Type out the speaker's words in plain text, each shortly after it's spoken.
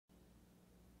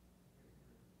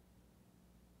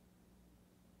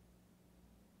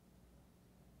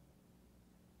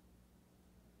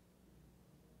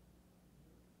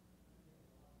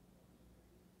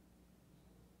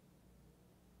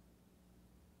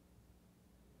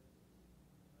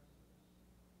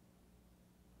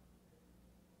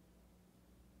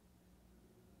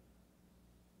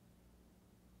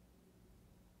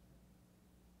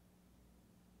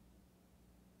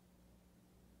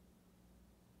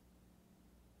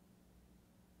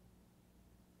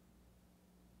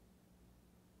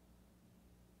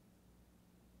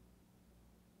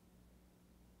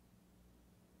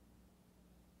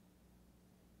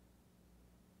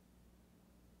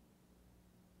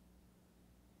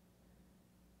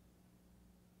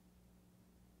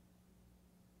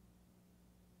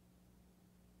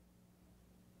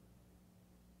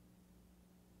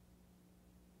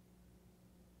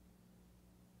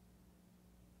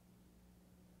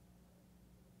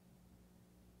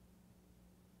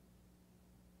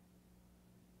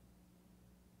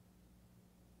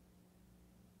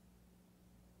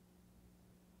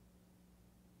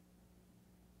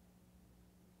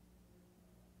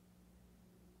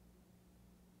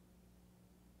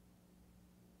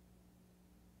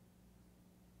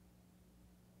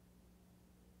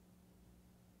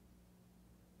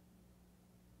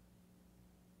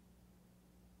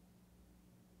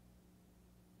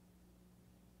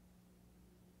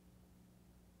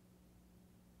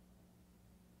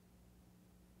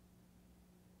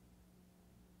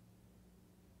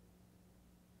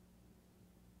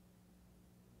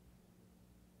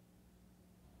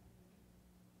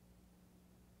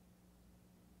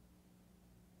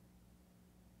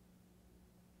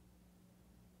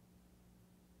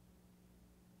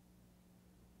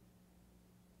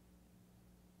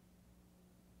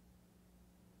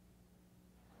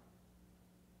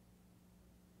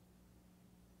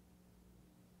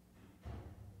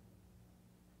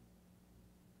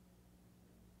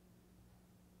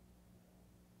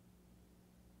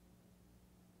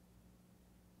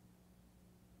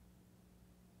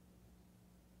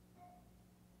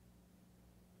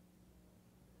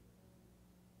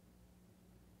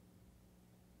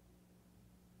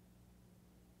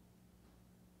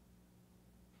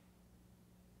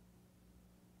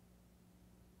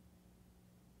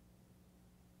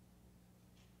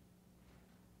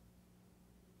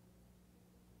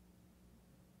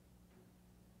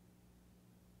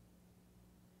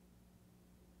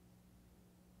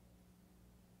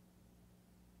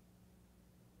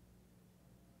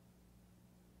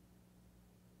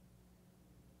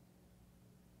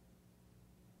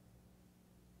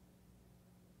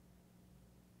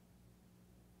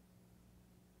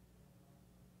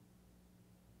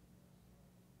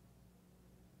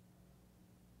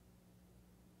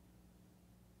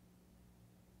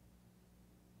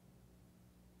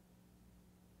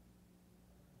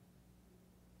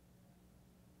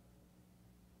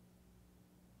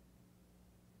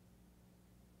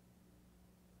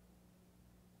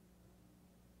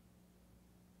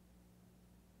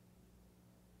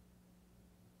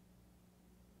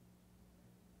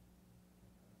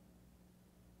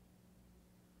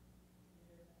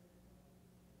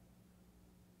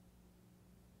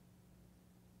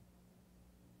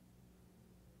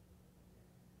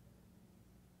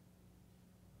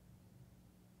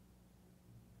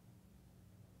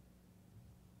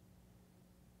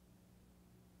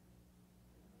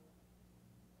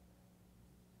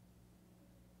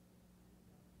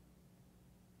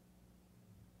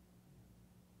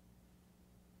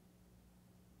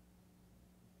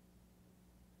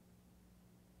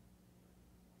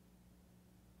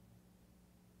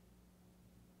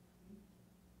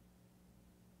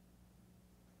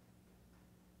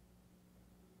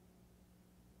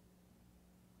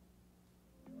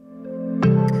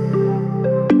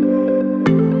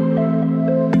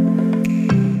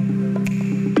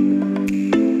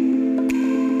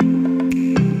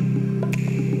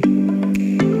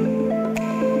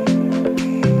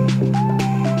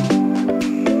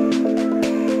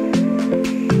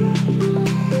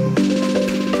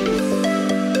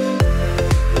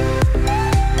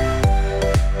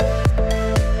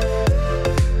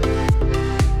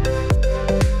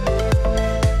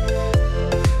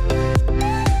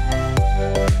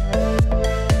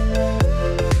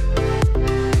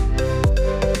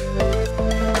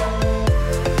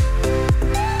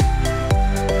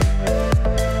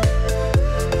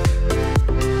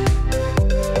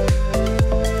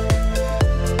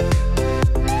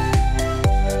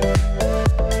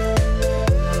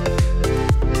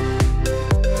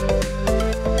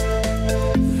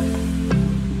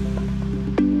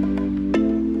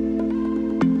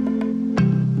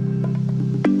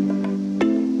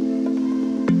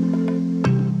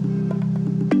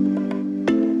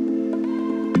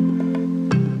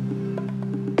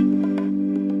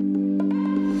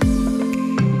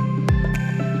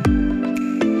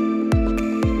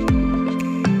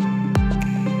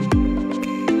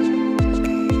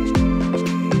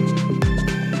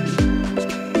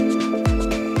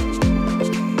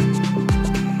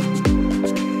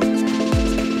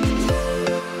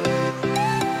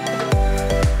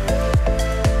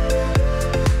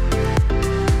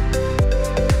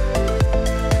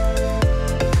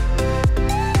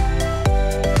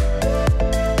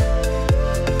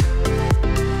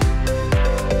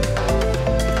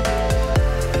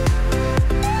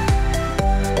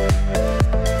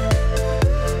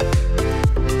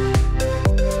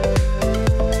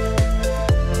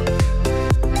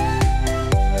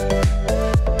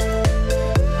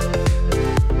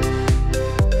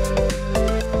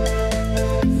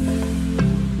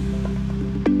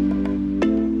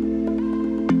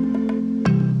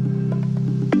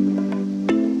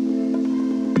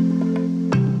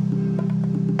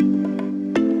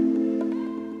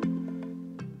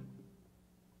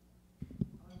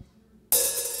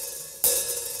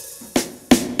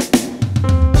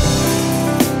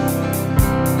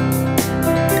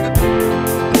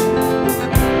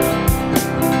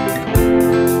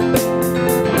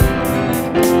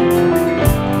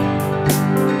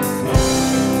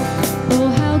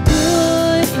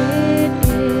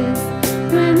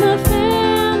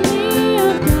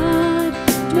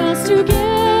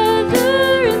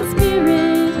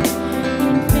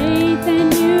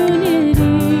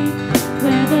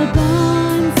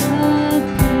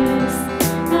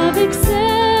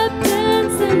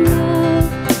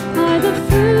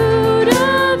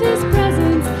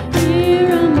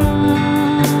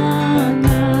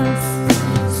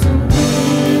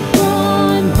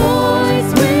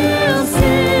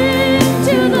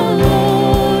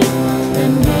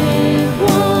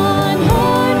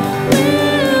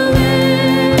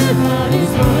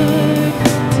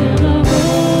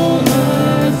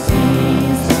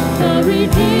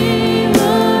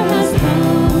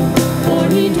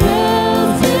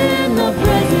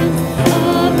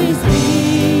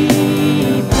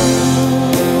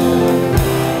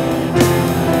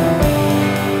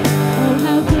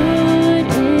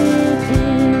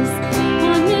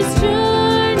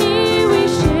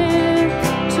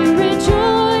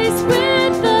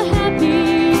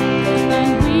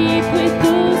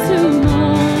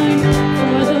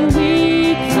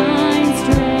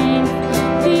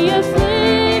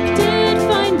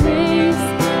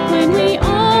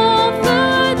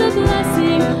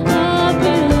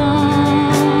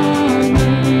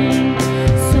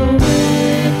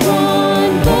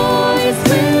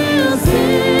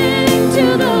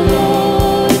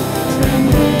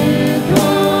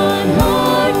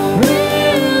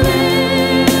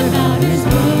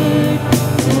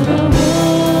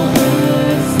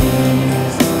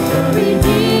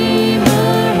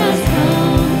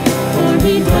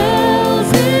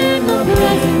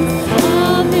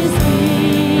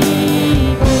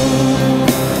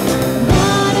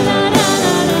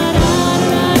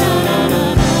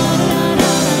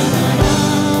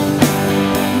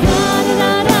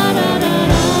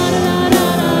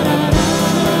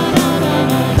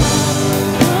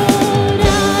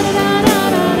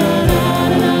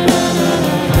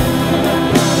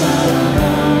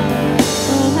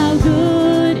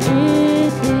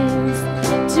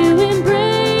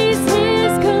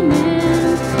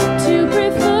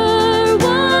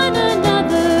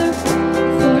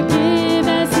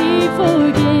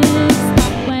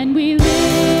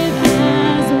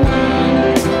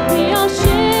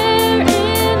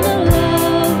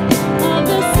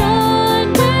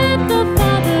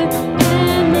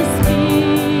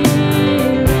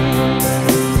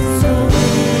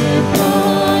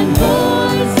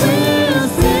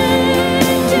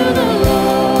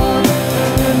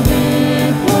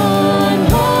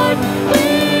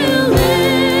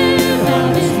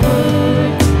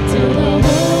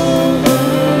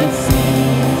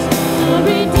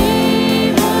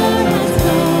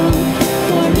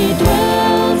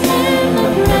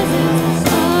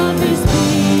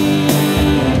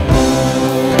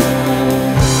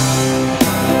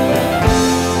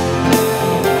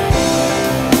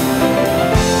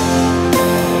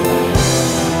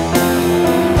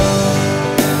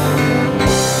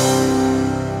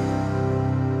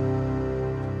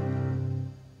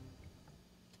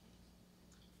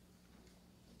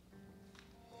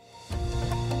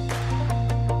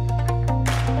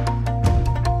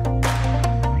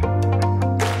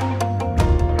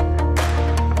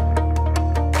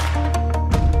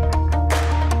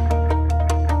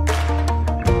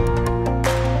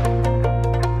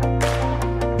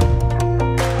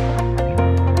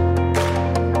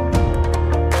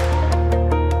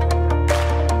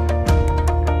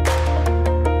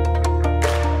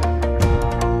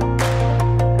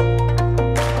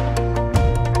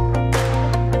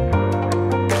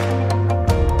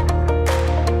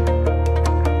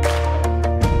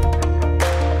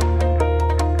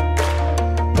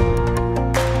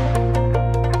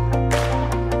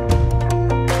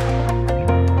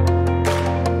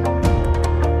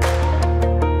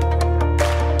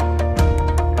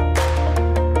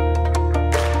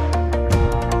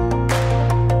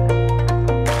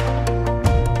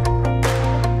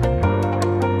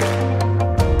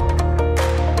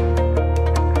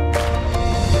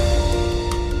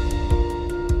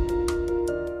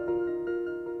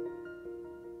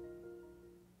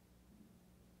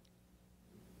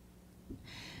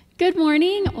Good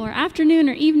morning or afternoon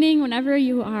or evening, whenever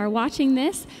you are watching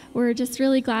this. We're just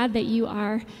really glad that you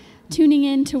are tuning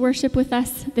in to worship with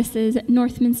us. This is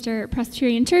Northminster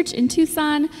Presbyterian Church in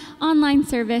Tucson online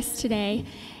service today,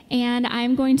 and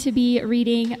I'm going to be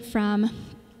reading from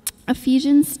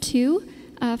Ephesians 2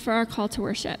 for our call to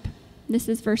worship. This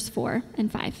is verse 4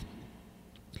 and 5.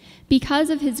 Because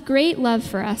of his great love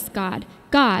for us, God,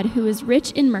 who is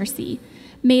rich in mercy,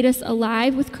 made us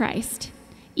alive with Christ,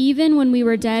 even when we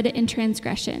were dead in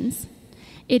transgressions.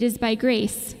 It is by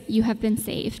grace you have been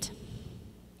saved.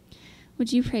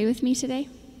 Would you pray with me today?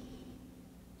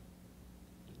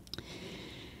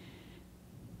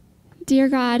 Dear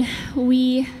God,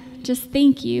 we just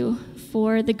thank you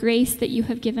for the grace that you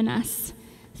have given us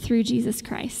through Jesus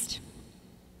Christ.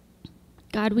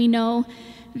 God, we know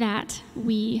that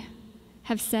we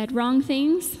have said wrong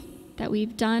things, that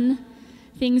we've done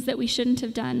things that we shouldn't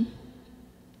have done.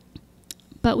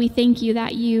 But we thank you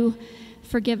that you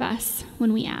forgive us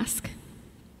when we ask.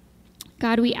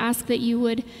 God, we ask that you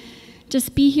would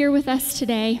just be here with us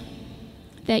today,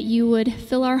 that you would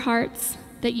fill our hearts,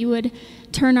 that you would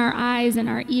turn our eyes and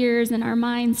our ears and our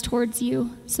minds towards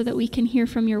you so that we can hear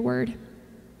from your word.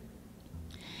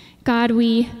 God,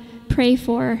 we pray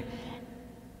for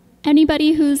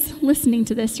anybody who's listening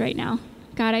to this right now.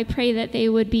 God, I pray that they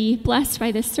would be blessed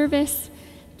by this service,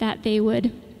 that they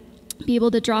would be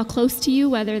able to draw close to you,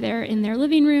 whether they're in their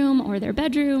living room or their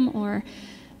bedroom or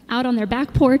out on their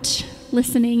back porch,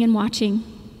 listening and watching.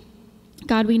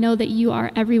 God, we know that you are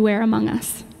everywhere among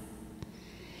us.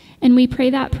 And we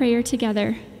pray that prayer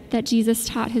together that Jesus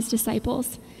taught his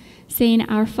disciples, saying,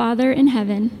 Our Father in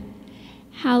heaven,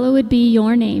 hallowed be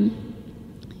your name.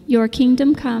 Your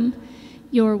kingdom come,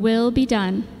 your will be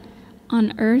done,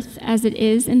 on earth as it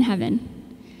is in heaven.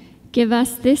 Give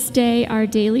us this day our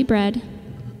daily bread,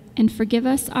 and forgive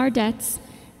us our debts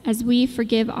as we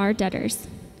forgive our debtors.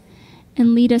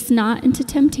 And lead us not into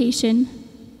temptation,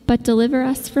 but deliver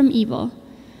us from evil.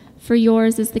 For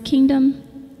yours is the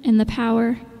kingdom, and the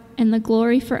power, and the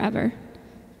glory forever.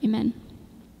 Amen.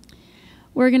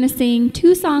 We're going to sing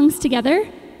 2 songs together,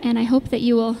 and I hope that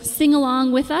you will sing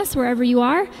along with us wherever you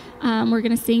are. We're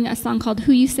going to sing a song called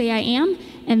Who You Say I Am,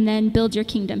 and then Build Your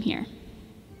Kingdom Here.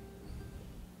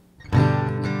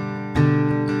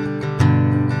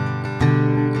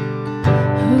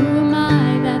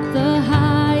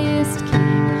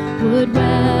 Would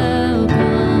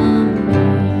welcome me.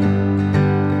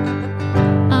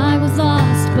 I was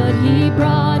lost, but he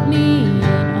brought me in.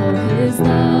 Oh, his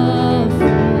love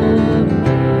for me.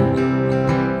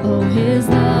 Oh, his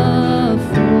love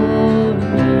for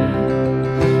me.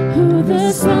 Who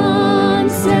the Son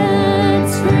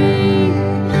sets free.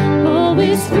 Oh,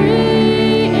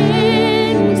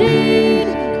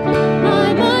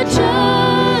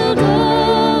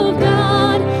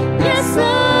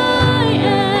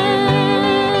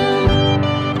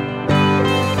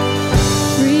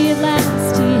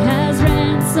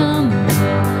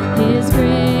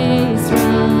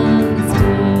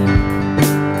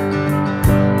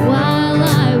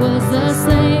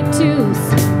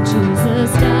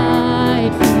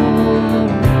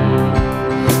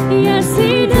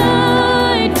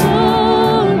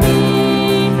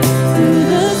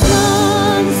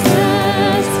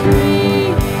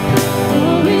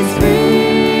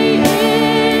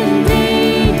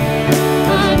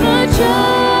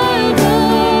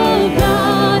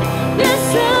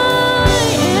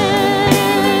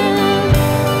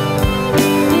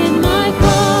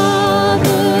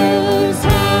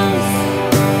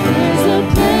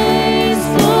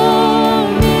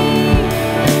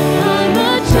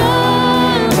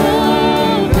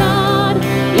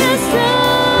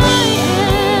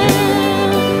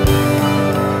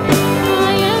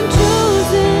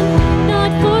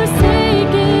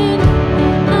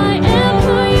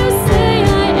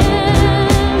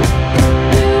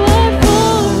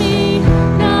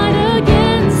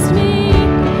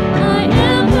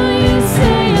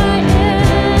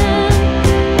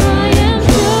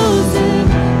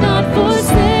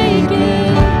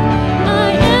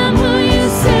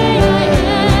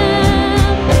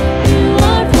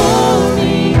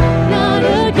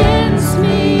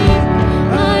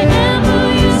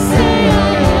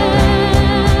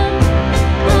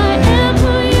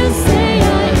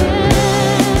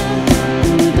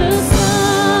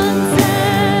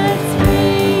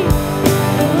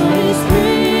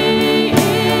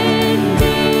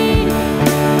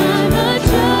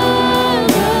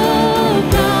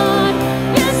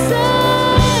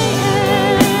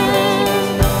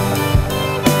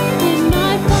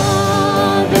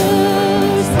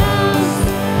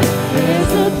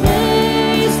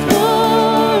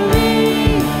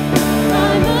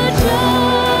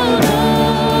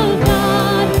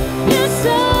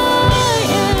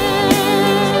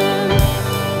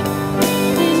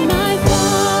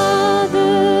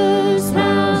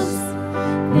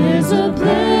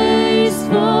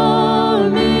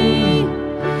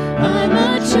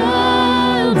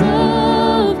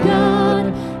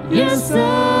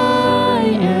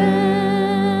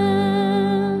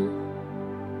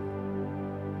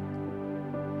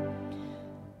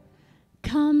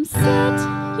 Come set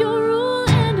your rule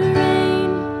and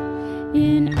reign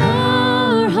in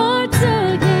our hearts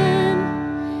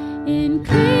again.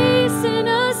 Increase in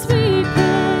us, we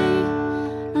pray.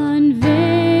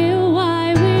 Unveil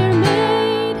why we're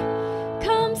made.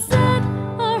 Come set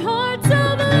our hearts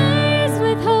ablaze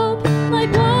with hope,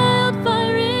 like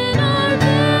wildfire in our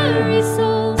very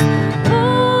souls.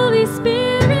 Holy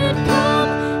Spirit, come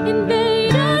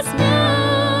invade us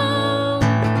now.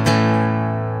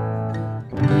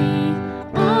 We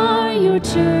are your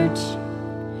church.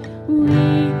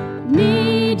 We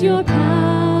need your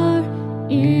power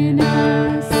in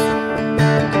us.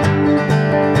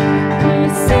 We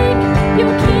seek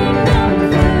your kingdom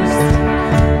first.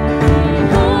 We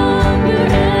hunger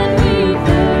and we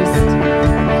thirst.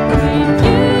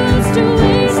 Refuse to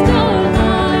waste our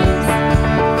lives.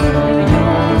 For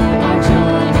you're our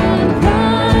joy and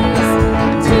prize.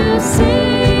 To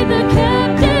see the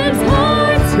captives'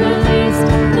 hearts released,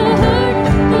 the hurt,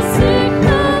 the sick,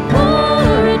 the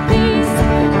poor at peace.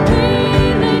 We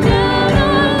lay down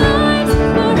our lives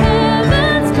for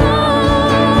heaven's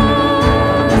cause.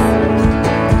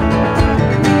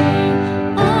 We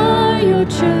are your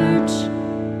church.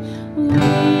 We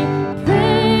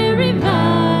pray,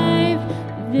 revive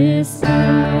this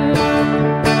earth.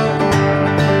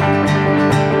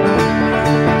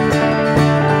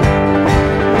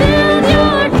 Build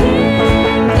your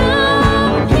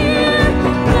kingdom here.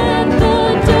 Let the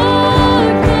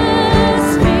darkness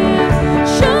fear.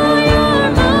 Show your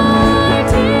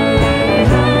mighty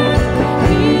hand.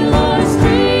 Heal our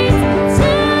streets,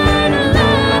 turn a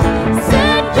land.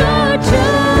 Set your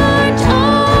church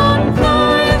on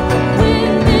fire.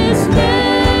 Win this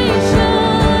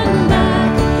nation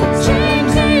back.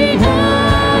 Change the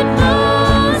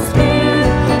atmosphere.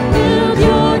 Build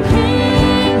your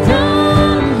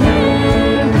kingdom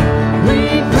here. We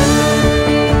pray.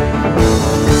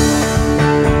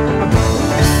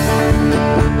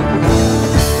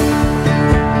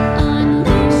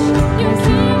 Unleash your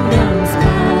kingdom's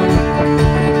power,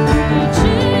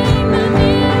 reaching the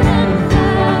near and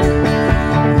far.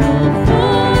 No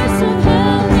force of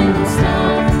hell can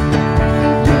stop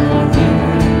your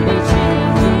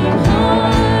beauty-changing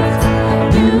heart.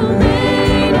 You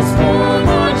made us for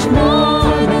much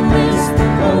more than this.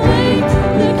 Await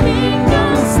the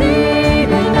kingdom seed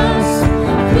in us.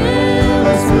 Fill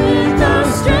us with the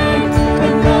strength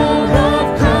and love of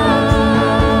Christ.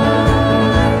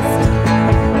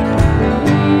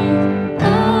 We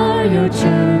are your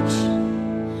church.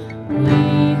 We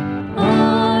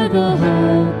are the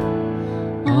hope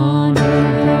on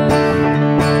earth.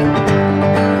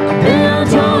 Build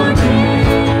your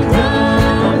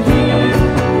kingdom here.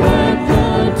 Let the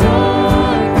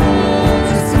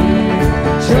darkness fear.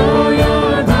 Show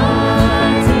your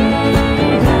mighty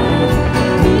hand.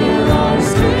 Heal our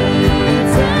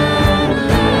streets and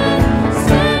land.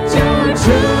 Set your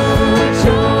church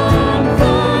on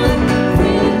fire.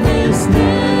 Win this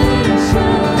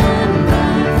nation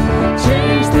back.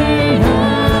 Change the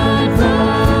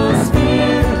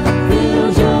atmosphere.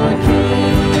 Build your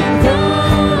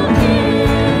kingdom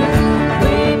here.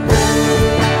 We pray.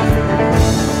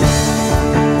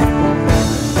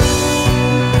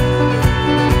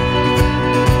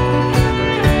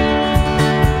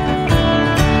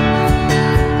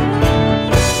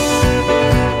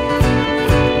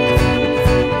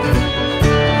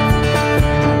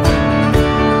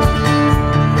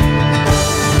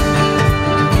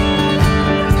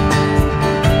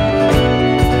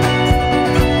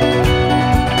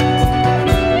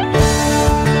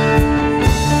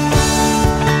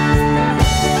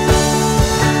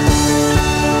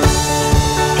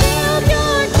 Build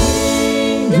your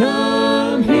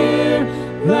kingdom here.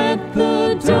 Let the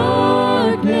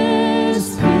darkness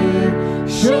fear.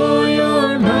 Show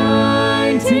your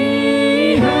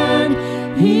mighty hand.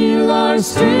 Heal our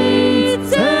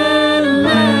streets and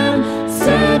land.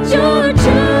 Set your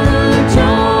church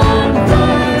on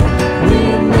fire.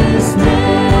 Win this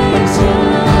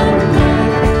nation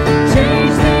back.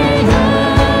 Change the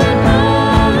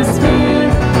atmosphere.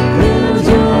 Build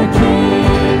your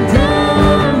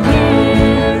kingdom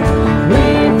here. We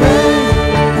pray.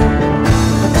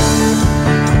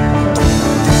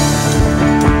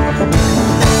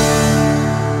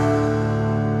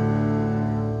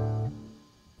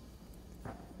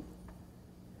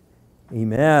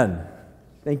 Amen.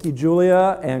 Thank you,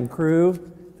 Julia and crew.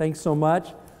 Thanks so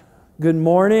much. Good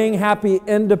morning. Happy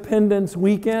Independence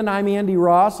Weekend. I'm Andy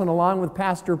Ross, and along with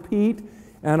Pastor Pete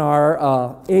and our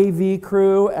AV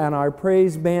crew and our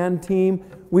praise band team,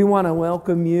 we want to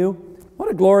welcome you. What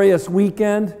a glorious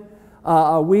weekend.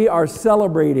 We are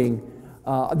celebrating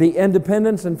the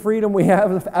independence and freedom we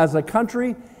have as a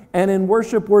country, and in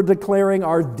worship we're declaring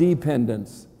our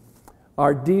dependence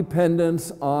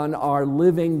on our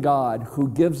living God who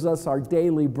gives us our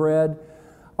daily bread,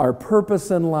 our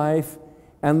purpose in life,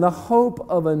 and the hope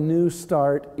of a new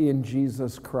start in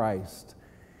Jesus Christ.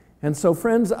 And so,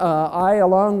 friends, I,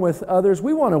 along with others,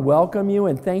 we want to welcome you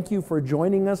and thank you for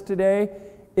joining us today.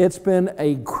 It's been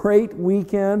a great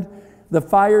weekend. The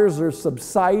fires are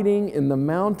subsiding in the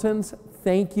mountains.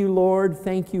 Thank you, Lord.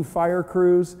 Thank you, fire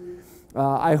crews.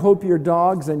 I hope your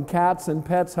dogs and cats and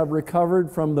pets have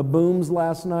recovered from the booms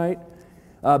last night.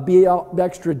 Be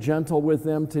extra gentle with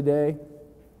them today.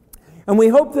 And we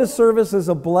hope this service is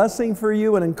a blessing for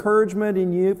you, an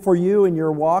encouragement for you in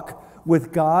your walk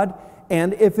with God.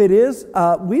 And if it is,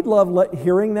 we'd love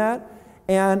hearing that.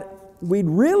 And we'd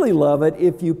really love it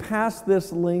if you pass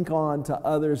this link on to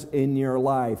others in your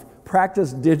life.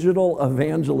 Practice digital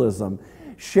evangelism.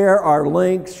 Share our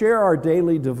links, share our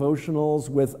daily devotionals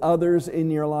with others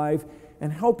in your life,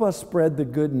 and help us spread the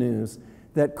good news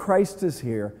that Christ is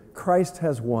here, Christ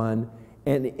has won,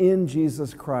 and in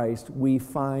Jesus Christ we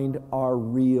find our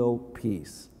real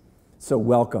peace. So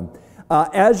welcome.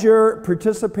 As you're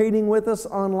participating with us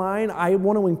online, I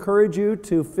want to encourage you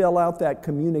to fill out that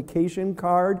communication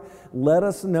card. Let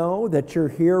us know that you're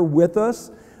here with us.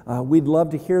 We'd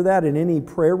love to hear that, and any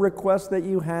prayer requests that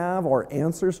you have or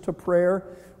answers to prayer,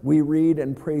 we read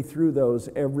and pray through those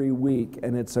every week,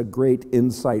 and it's a great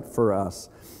insight for us.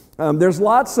 There's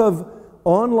lots of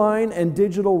online and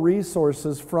digital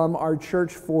resources from our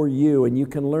church for you, and you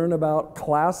can learn about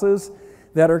classes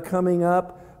that are coming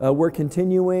up. We're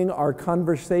continuing our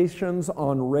Conversations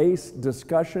on Race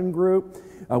discussion group.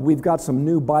 We've got some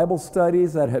new Bible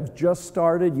studies that have just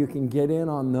started. You can get in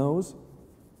on those.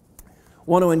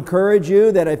 Want to encourage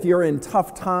you that if you're in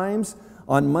tough times,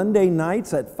 on Monday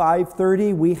nights at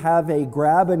 5:30, we have a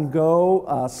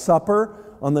grab-and-go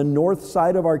supper on the north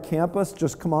side of our campus.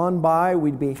 Just come on by.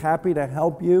 We'd be happy to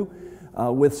help you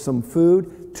with some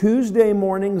food. Tuesday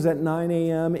mornings at 9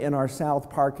 a.m. in our south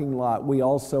parking lot, we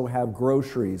also have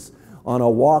groceries on a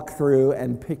walk-through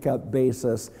and pick-up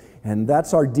basis. And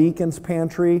that's our deacon's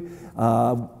pantry.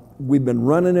 We've been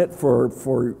running it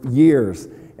for years.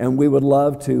 And we would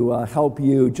love to help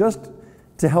you, just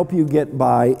to help you get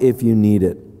by if you need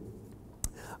it.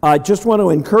 I just want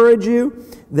to encourage you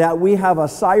that we have a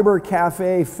Cyber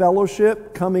Cafe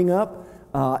fellowship coming up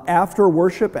after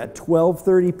worship at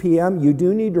 12:30 p.m. You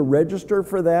do need to register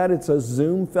for that. It's a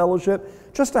Zoom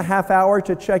fellowship, just a half hour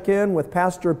to check in with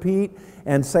Pastor Pete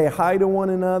and say hi to one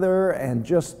another and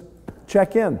just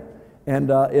check in.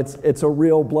 And it's a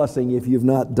real blessing if you've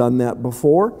not done that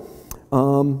before.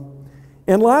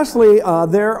 And lastly,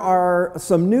 there are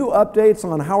some new updates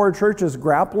on how our church is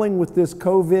grappling with this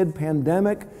COVID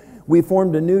pandemic. We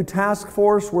formed a new task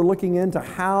force. We're looking into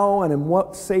how and in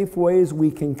what safe ways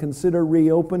we can consider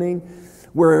reopening.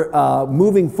 We're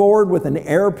moving forward with an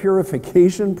air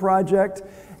purification project,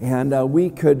 and we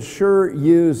could sure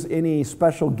use any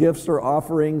special gifts or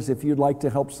offerings. If you'd like to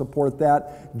help support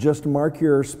that, just mark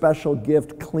your special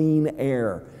gift Clean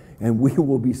Air, and we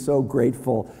will be so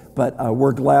grateful. But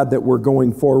we're glad that we're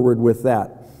going forward with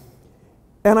that.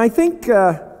 And I think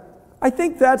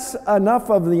that's enough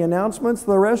of the announcements.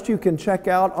 The rest you can check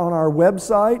out on our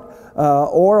website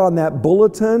or on that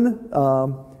bulletin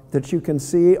that you can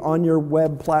see on your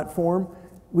web platform.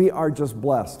 We are just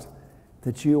blessed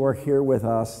that you are here with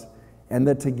us and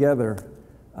that together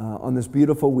on this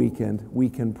beautiful weekend we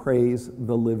can praise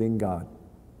the living God.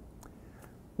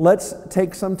 Let's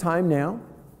take some time now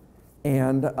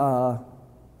and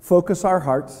focus our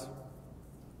hearts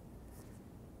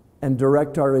and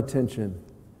direct our attention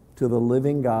to the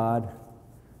living God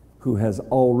who has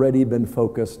already been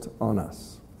focused on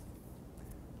us.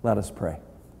 Let us pray.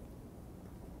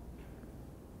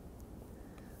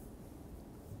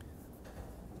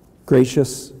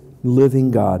 Gracious,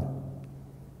 living God,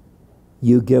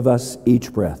 you give us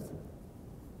each breath.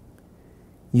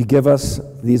 You give us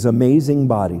these amazing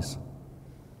bodies.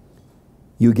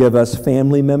 You give us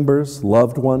family members,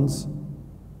 loved ones,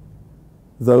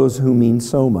 those who mean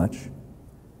so much.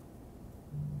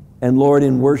 And Lord,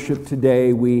 in worship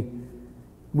today, we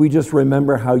just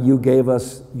remember how you gave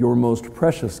us your most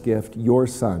precious gift, your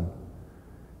Son,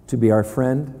 to be our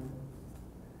friend,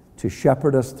 to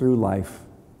shepherd us through life,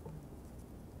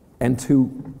 and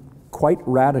to quite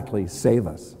radically save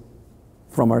us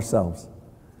from ourselves.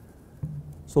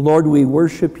 So Lord, we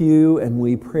worship you and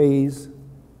we praise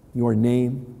your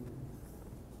name.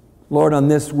 Lord, on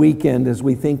this weekend, as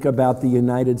we think about the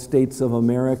United States of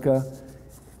America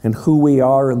and who we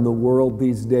are in the world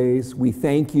these days, we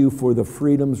thank you for the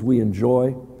freedoms we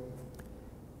enjoy.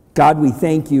 God, we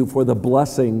thank you for the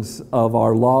blessings of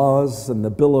our laws and the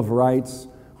Bill of Rights,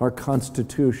 our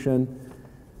Constitution,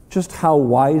 just how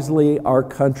wisely our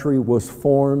country was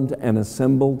formed and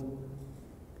assembled.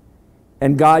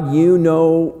 And God, you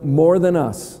know more than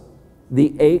us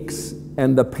the aches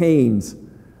and the pains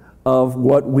of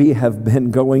what we have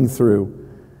been going through.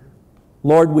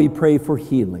 Lord, we pray for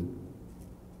healing.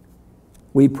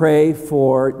 We pray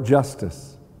for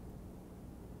justice.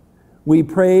 We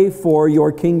pray for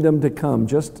your kingdom to come,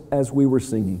 just as we were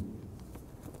singing.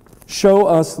 Show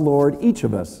us, Lord, each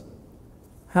of us,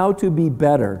 how to be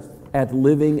better at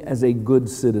living as a good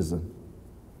citizen.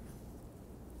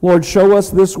 Lord, show us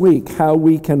this week how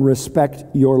we can respect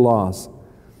your laws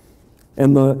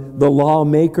and the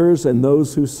lawmakers and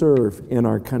those who serve in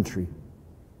our country.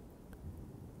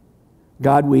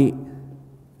 God, we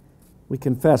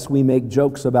confess we make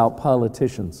jokes about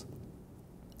politicians.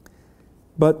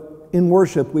 But in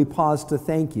worship, we pause to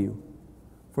thank you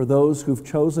for those who've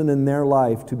chosen in their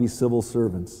life to be civil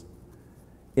servants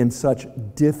in such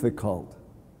difficult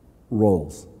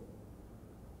roles.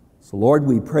 So, Lord,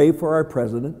 we pray for our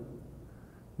president,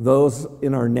 those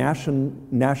in our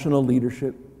national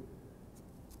leadership.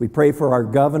 We pray for our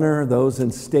governor, those in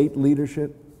state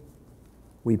leadership.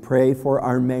 We pray for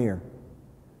our mayor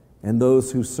and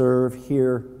those who serve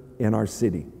here in our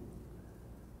city.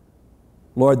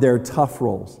 Lord, they're tough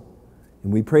roles,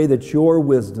 and we pray that your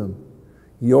wisdom,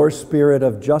 your spirit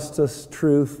of justice,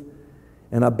 truth,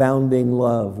 and abounding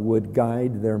love would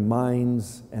guide their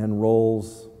minds and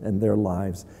roles and their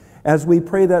lives. As we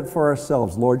pray that for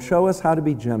ourselves, Lord, show us how to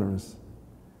be generous.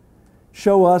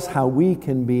 Show us how we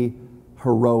can be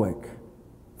heroic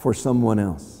for someone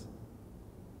else.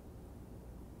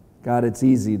 God, it's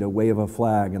easy to wave a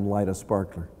flag and light a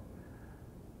sparkler,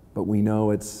 but we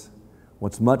know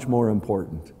what's much more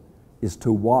important is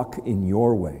to walk in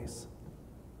your ways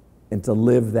and to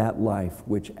live that life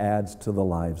which adds to the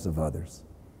lives of others.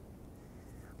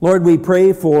 Lord, we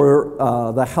pray for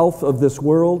the health of this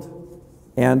world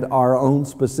and our own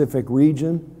specific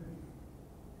region.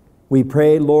 We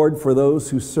pray, Lord, for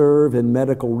those who serve in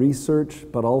medical research,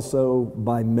 but also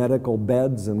by medical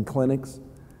beds and clinics.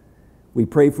 We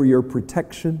pray for your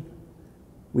protection.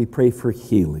 We pray for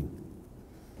healing.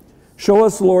 Show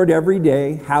us, Lord, every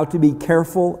day how to be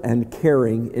careful and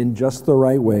caring in just the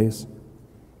right ways.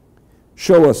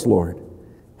 Show us, Lord,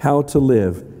 how to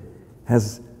live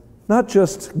as not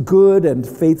just good and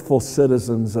faithful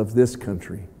citizens of this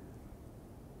country,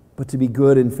 but to be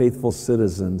good and faithful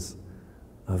citizens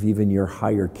of even your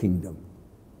higher kingdom.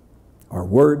 Our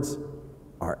words,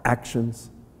 our actions,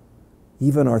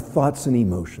 even our thoughts and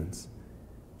emotions.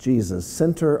 Jesus,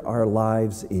 center our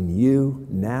lives in you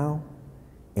now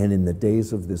and in the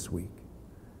days of this week.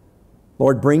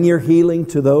 Lord, bring your healing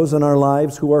to those in our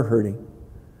lives who are hurting.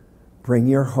 Bring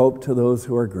your hope to those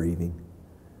who are grieving.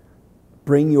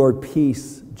 Bring your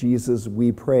peace, Jesus,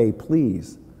 we pray,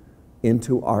 please,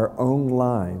 into our own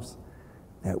lives,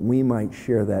 that we might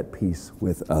share that peace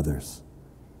with others.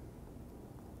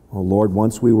 Oh Lord,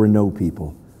 once we were no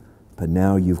people, but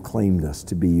now you've claimed us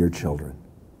to be your children,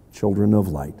 children of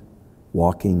light,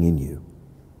 walking in you.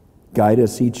 Guide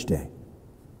us each day.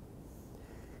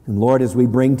 And Lord, as we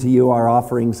bring to you our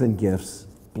offerings and gifts,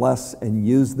 bless and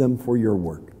use them for your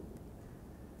work.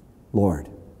 Lord,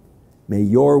 may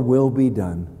your will be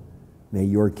done. May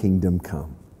your kingdom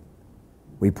come.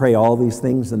 We pray all these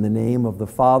things in the name of the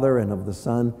Father and of the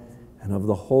Son and of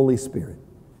the Holy Spirit.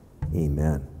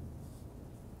 Amen.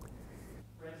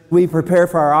 We prepare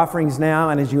for our offerings now,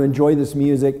 and as you enjoy this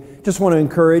music, just want to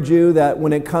encourage you that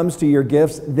when it comes to your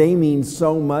gifts, they mean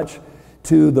so much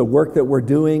to the work that we're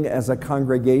doing as a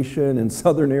congregation in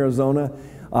Southern Arizona.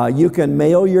 You can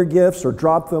mail your gifts or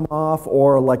drop them off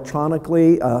or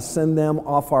electronically send them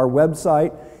off our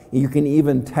website. You can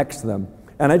even text them.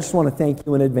 And I just want to thank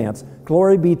you in advance.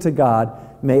 Glory be to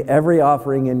God. May every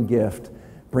offering and gift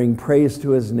bring praise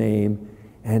to his name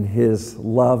and his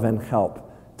love and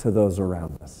help to those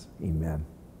around us. Amen.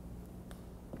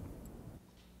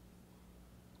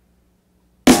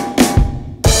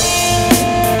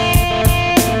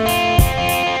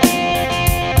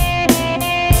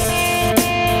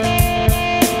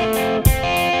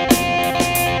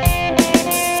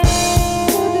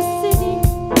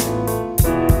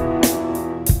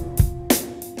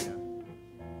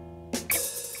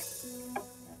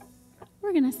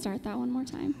 We're going to start that one more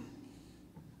time.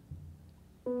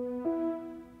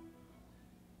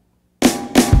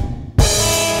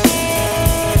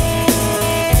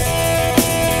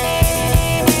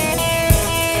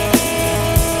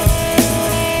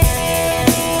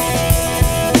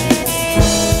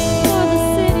 For the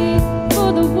city,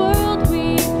 for the world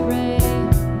we pray.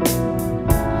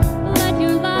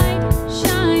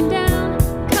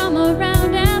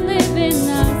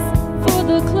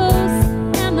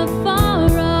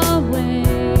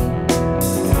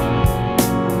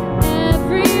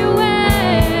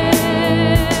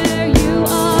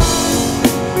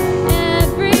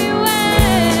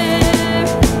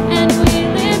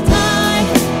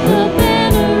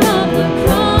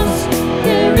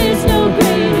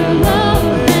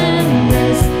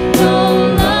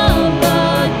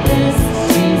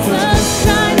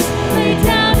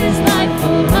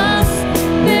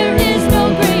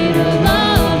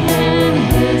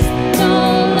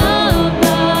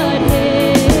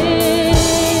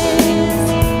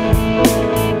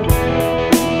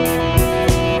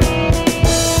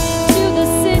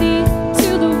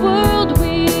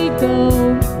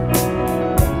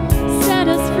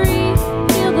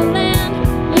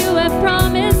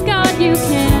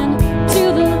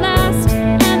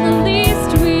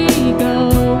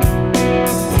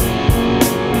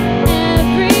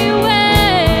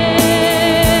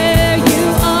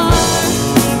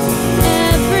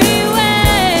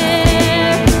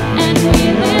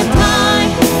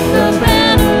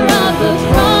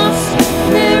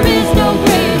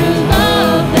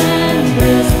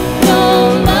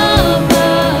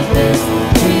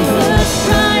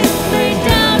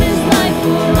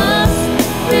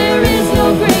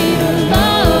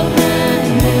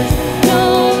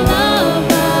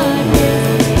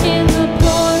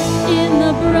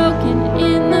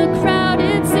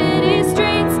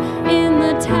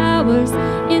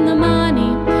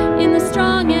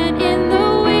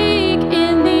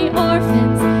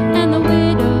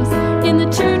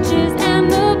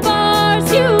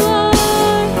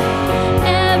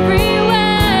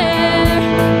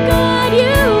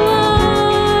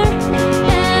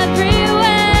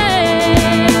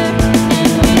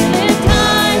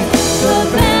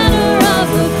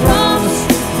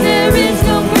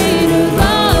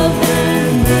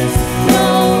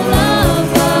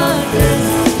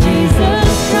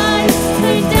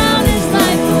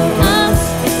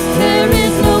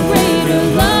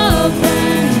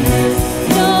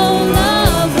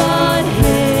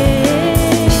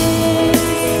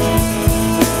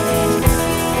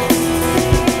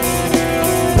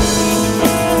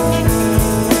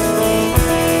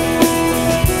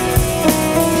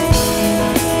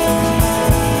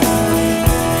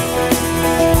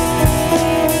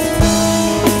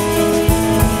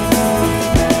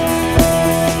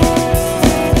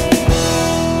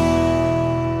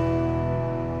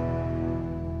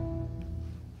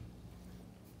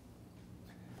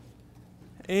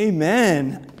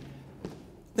 Amen.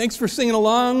 Thanks for singing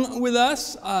along with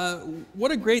us.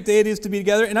 What a great day it is to be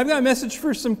together. And I've got a message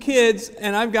for some kids,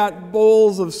 and I've got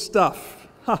bowls of stuff.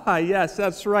 Yes,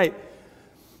 that's right.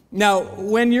 Now,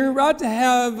 when you're about to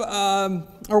have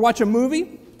or watch a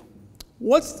movie,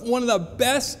 what's one of the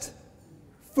best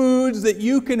foods that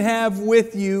you can have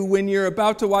with you when you're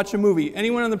about to watch a movie?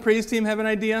 Anyone on the praise team have an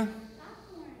idea?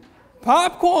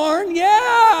 Popcorn,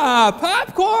 yeah,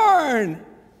 popcorn.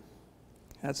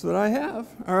 That's what I have.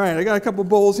 All right, I got a couple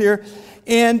bowls here,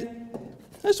 and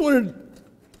I just wanted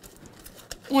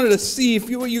to see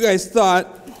what you guys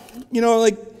thought. You know,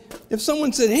 like if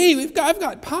someone said, "Hey, I've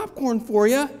got popcorn for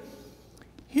you.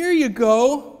 Here you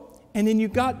go," and then you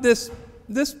got this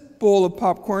bowl of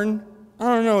popcorn. I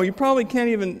don't know. You probably can't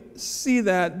even see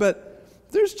that, but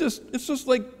it's just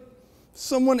like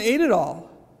someone ate it all.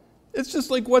 It's just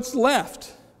like what's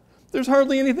left. There's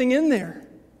hardly anything in there.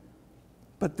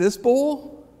 But this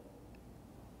bowl,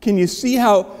 can you see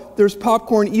how there's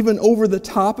popcorn even over the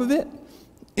top of it?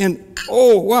 And,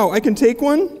 oh, wow, I can take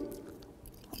one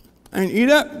and eat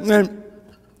it, and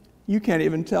you can't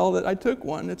even tell that I took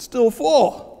one. It's still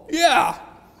full. Yeah.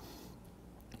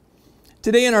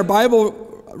 Today in our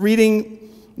Bible reading,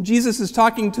 Jesus is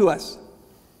talking to us.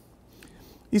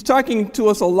 He's talking to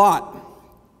us a lot.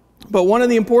 But one of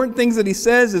the important things that he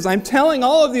says is, I'm telling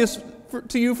all of this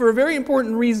to you for a very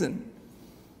important reason.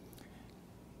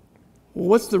 Well,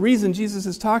 what's the reason Jesus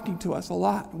is talking to us a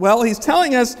lot? Well, he's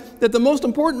telling us that the most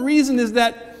important reason is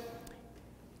that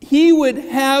he would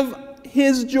have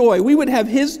his joy. We would have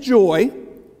his joy,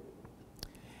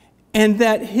 and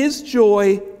that his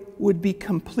joy would be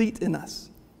complete in us.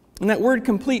 And that word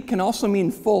complete can also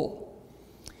mean full.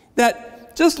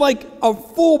 That just like a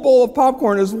full bowl of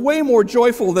popcorn is way more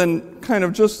joyful than kind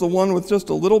of just the one with just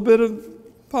a little bit of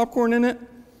popcorn in it,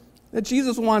 that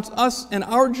Jesus wants us and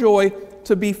our joy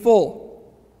to be full.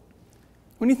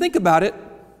 When you think about it,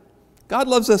 God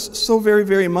loves us so very,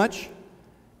 very much.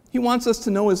 He wants us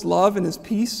to know his love and his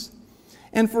peace,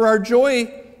 and for our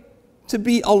joy to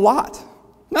be a lot.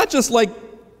 Not just like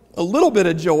a little bit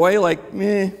of joy, like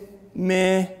meh,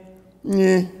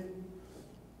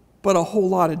 but a whole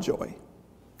lot of joy.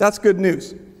 That's good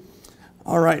news.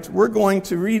 All right, we're going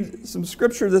to read some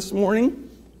scripture this morning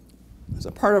as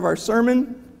a part of our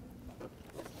sermon.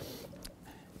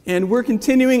 And we're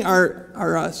continuing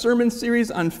our sermon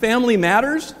series on family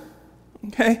matters.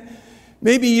 Okay?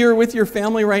 Maybe you're with your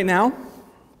family right now.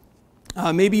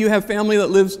 Maybe you have family that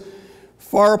lives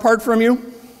far apart from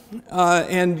you,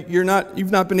 and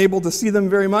you've not been able to see them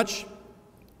very much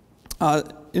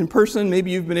in person. Maybe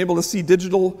you've been able to see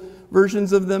digital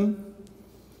versions of them.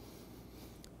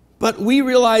 But we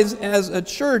realize as a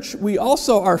church, we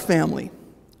also are family.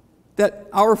 That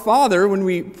our Father, when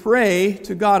we pray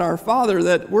to God our Father,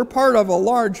 that we're part of a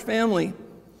large family.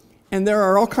 And there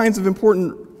are all kinds of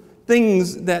important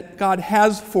things that God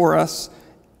has for us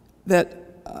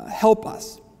that help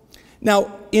us.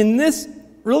 Now, in this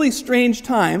really strange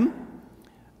time,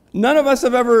 none of us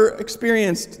have ever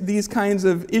experienced these kinds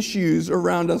of issues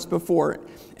around us before.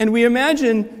 And we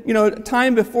imagine,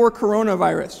 time before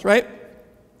coronavirus, right?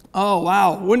 Oh,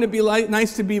 wow, wouldn't it be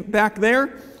nice to be back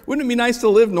there? Wouldn't it be nice to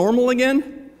live normal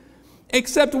again?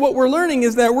 Except what we're learning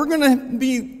is that we're going to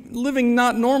be living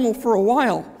not normal for a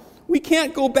while. We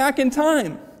can't go back in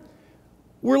time.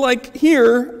 We're like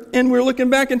here, and we're looking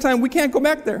back in time. We can't go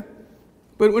back there.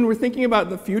 But when we're thinking about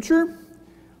the future,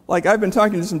 like I've been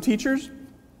talking to some teachers,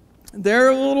 they're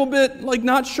a little bit like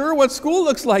not sure what school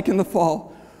looks like in the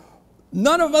fall.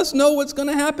 None of us know what's going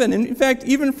to happen. And in fact,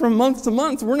 even from month to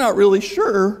month, we're not really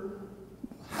sure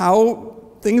how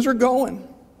things are going.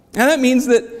 And that means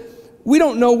that we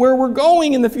don't know where we're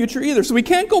going in the future either. So we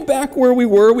can't go back where we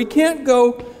were. We can't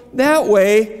go that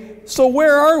way. So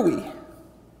where are we?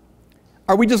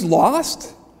 Are we just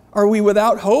lost? Are we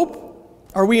without hope?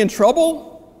 Are we in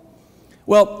trouble?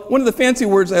 Well, one of the fancy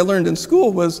words I learned in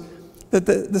school was that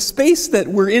the space that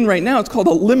we're in right now, it's called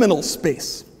a liminal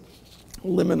space.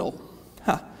 Liminal.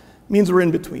 Means we're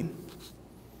in between.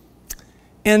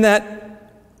 And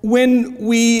that when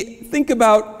we think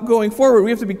about going forward,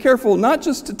 we have to be careful not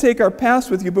just to take our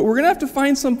past with you, but we're going to have to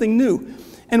find something new.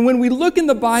 And when we look in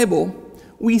the Bible,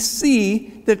 we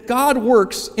see that God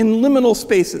works in liminal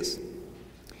spaces.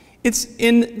 It's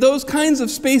in those kinds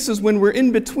of spaces when we're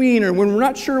in between or when we're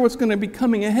not sure what's going to be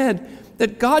coming ahead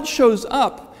that God shows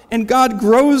up and God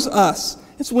grows us.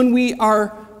 It's when we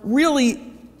are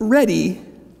really ready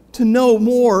to know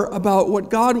more about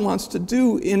what God wants to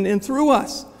do in and through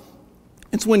us.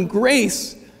 It's when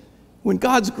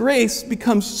God's grace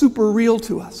becomes super real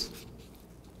to us.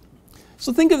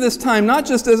 So think of this time not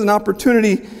just as an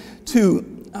opportunity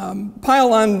to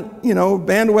pile on,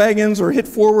 bandwagons or hit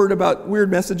forward about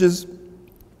weird messages.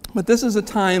 But this is a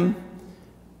time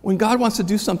when God wants to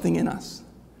do something in us,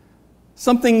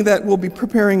 something that will be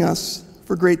preparing us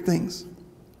for great things.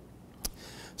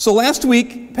 So last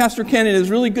week, Pastor Ken, in his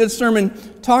really good sermon,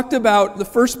 talked about the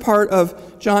first part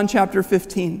of John chapter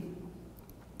 15.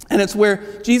 And it's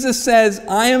where Jesus says,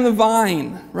 I am the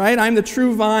vine, right? I'm the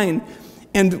true vine.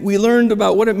 And we learned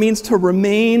about what it means to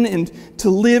remain and to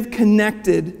live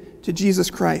connected to Jesus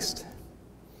Christ.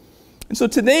 And so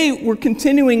today we're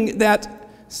continuing that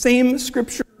same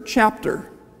scripture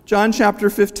chapter, John chapter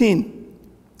 15.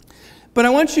 But I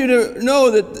want you to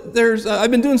know that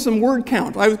I've been doing some word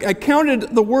count. I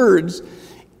counted the words,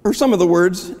 or some of the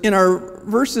words, in our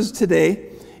verses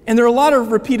today, and there are a lot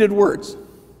of repeated words.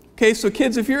 Okay, so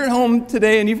kids, if you're at home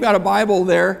today and you've got a Bible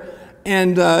there,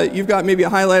 and you've got maybe a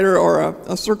highlighter or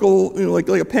a circle, like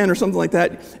a pen or something like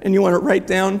that, and you want to write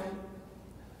down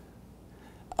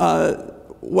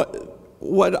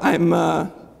what I'm,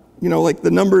 like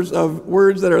the numbers of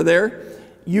words that are there,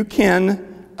 you can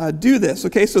do this.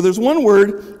 Okay, so there's one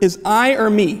word is I or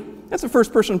me. That's a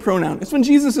first person pronoun. It's when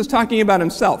Jesus is talking about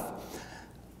himself.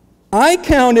 I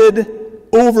counted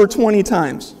over 20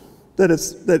 times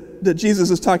that Jesus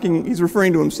is talking, he's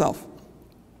referring to himself.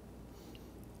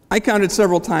 I counted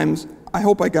several times. I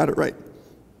hope I got it right.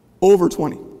 Over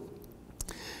 20.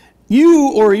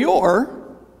 You or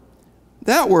your,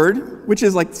 that word, which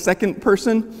is like second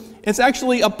person, it's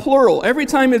actually a plural. Every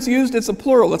time it's used, it's a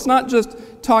plural. It's not just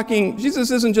talking, Jesus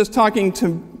isn't just talking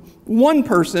to one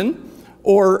person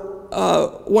or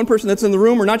one person that's in the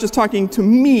room, or not just talking to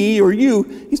me or you.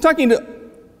 He's talking to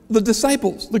the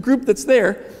disciples, the group that's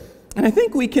there. And I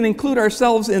think we can include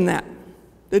ourselves in that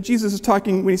Jesus is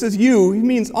talking, when he says you, he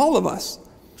means all of us.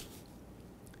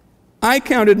 I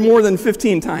counted more than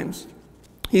 15 times.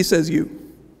 He says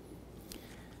you.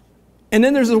 And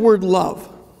then there's the word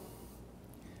love.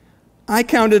 I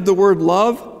counted the word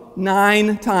love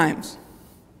 9 times.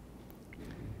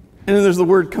 And then there's the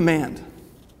word command.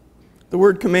 The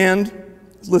word command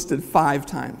is listed 5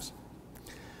 times.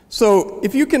 So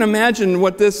if you can imagine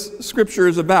what this scripture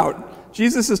is about,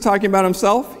 Jesus is talking about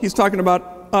himself, he's talking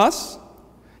about us,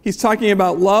 he's talking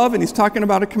about love, and he's talking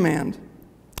about a command.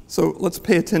 So let's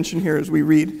pay attention here as we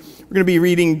read. We're going to be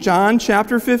reading John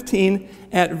chapter 15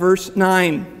 at verse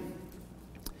 9.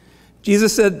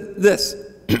 Jesus said this,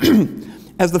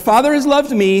 As the Father has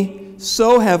loved me,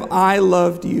 so have I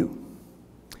loved you.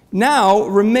 Now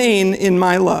remain in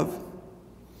my love.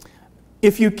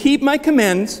 If you keep my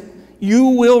commands, you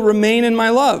will remain in my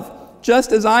love,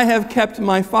 just as I have kept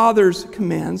my Father's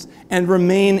commands and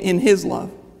remain in his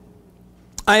love.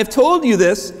 I have told you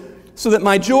this so that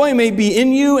my joy may be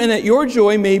in you and that your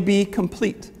joy may be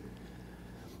complete.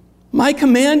 My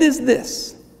command is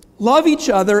this: love each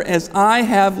other as I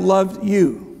have loved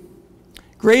you.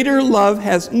 Greater love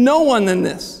has no one than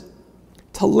this,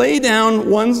 to lay down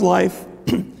one's life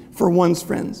for one's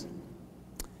friends.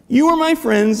 You are my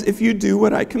friends if you do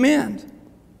what I command.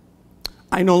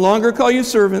 I no longer call you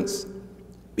servants,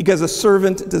 because a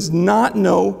servant does not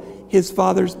know his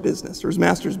father's business or his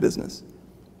master's business.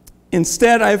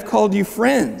 Instead, I have called you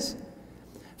friends.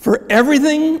 For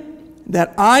everything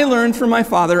that I learned from my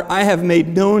Father, I have made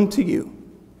known to you.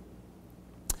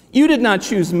 You did not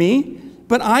choose me,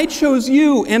 but I chose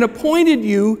you and appointed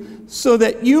you so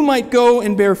that you might go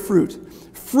and bear fruit,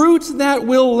 fruit that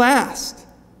will last.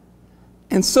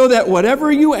 And so that whatever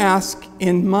you ask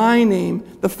in my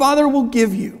name, the Father will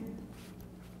give you.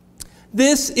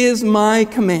 This is my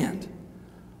command.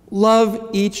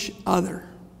 Love each other.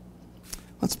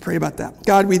 Let's pray about that.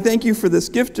 God, we thank you for this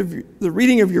gift of the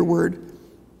reading of your word.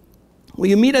 Will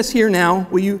you meet us here now?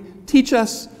 Will you teach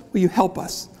us? Will you help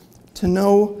us to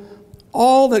know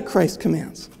all that Christ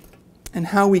commands and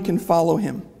how we can follow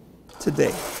him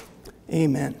today?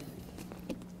 Amen.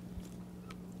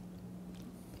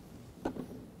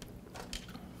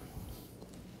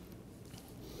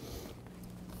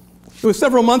 It was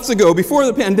several months ago, before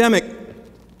the pandemic,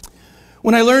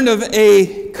 when I learned of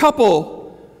a couple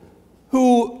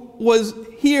who was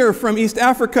here from East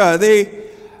Africa. They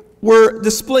were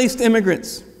displaced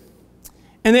immigrants.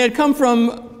 And they had come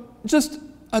from just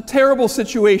a terrible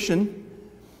situation,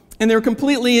 and they were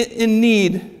completely in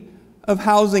need of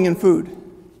housing and food.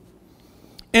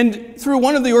 And through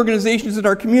one of the organizations in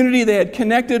our community, they had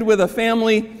connected with a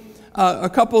family, a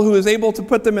couple who was able to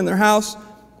put them in their house.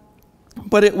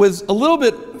 But it was a little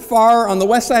bit far on the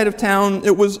west side of town.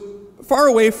 It was far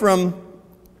away from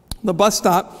the bus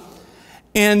stop.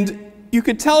 And you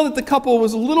could tell that the couple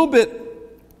was a little bit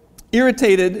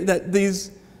irritated that these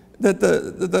that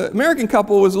the American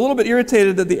couple was a little bit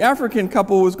irritated that the African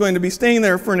couple was going to be staying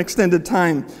there for an extended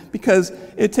time, because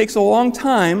it takes a long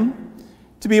time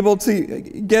to be able to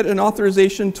get an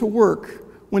authorization to work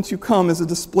once you come as a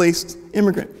displaced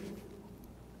immigrant.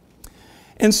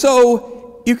 And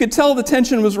so you could tell the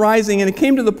tension was rising, and it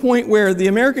came to the point where the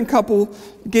American couple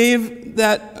gave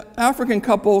that African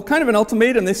couple kind of an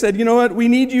ultimatum. They said, you know what, we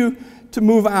need you to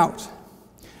move out.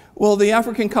 Well, the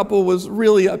African couple was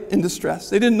really in distress.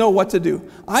 They didn't know what to do.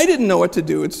 I didn't know what to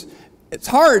do. It's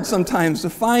hard sometimes to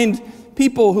find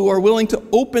people who are willing to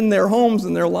open their homes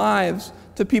and their lives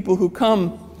to people who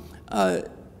come,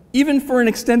 even for an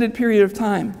extended period of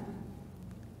time.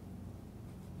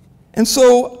 And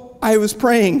so I was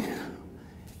praying,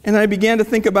 and I began to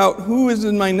think about who is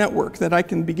in my network that I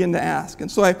can begin to ask.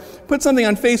 And so I put something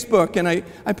on Facebook, and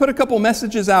I put a couple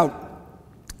messages out.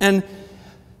 And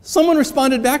someone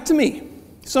responded back to me,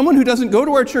 someone who doesn't go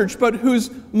to our church, but whose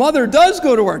mother does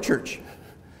go to our church.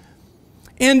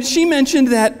 And she mentioned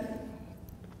that,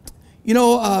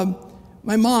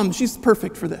 my mom, she's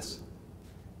perfect for this.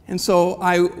 And so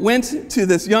I went to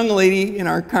this young lady in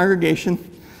our congregation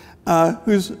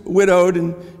who's widowed,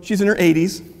 and she's in her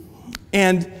 80s.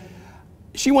 And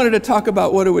she wanted to talk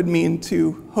about what it would mean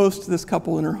to host this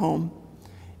couple in her home.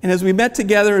 And as we met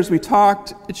together, as we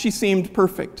talked, she seemed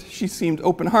perfect. She seemed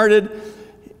open-hearted.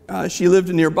 She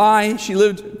lived nearby. She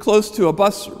lived close to a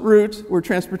bus route where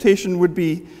transportation would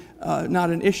be not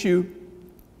an issue.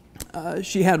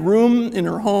 She had room in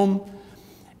her home.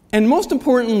 And most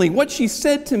importantly, what she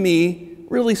said to me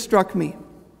really struck me.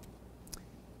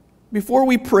 Before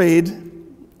we prayed,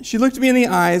 she looked me in the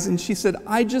eyes and she said,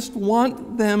 I just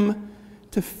want them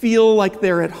to feel like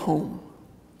they're at home.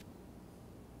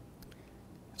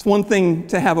 It's one thing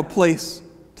to have a place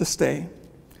to stay.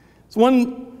 It's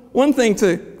one thing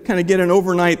to kind of get an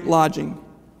overnight lodging,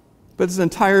 but it's an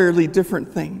entirely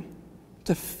different thing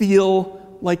to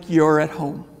feel like you're at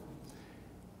home.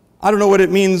 I don't know what it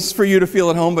means for you to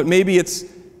feel at home, but maybe it's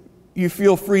you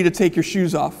feel free to take your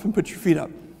shoes off and put your feet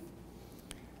up.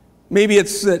 Maybe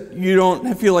it's that you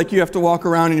don't feel like you have to walk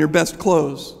around in your best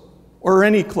clothes, or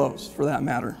any clothes for that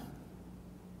matter.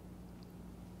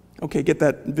 Okay, get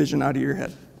that vision out of your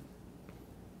head.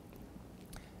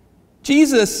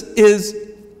 Jesus is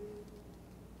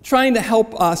trying to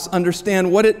help us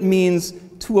understand what it means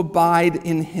to abide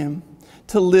in Him,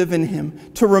 to live in Him,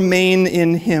 to remain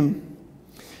in Him,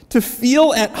 to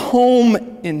feel at home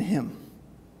in Him.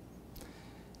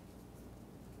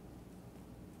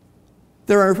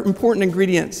 There are important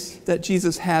ingredients that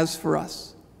Jesus has for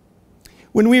us.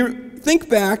 When we think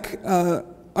back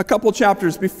a couple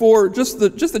chapters before, just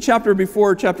the chapter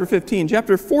before chapter 15,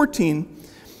 chapter 14,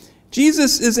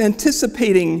 Jesus is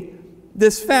anticipating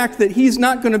this fact that He's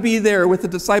not going to be there with the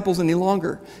disciples any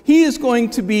longer. He is going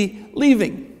to be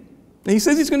leaving. And He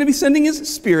says He's going to be sending His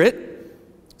Spirit,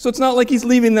 so it's not like He's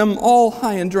leaving them all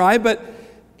high and dry, but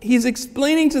He's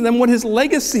explaining to them what His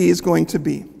legacy is going to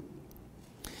be.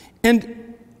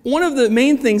 And one of the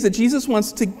main things that Jesus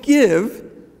wants to give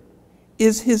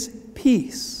is His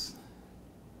peace.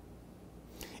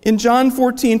 In John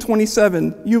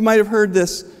 14:27, you might have heard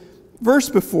this verse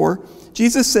before.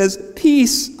 Jesus says,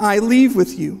 "Peace I leave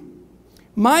with you.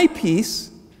 My peace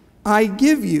I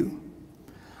give you.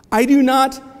 I do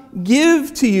not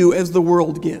give to you as the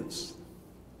world gives.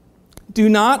 Do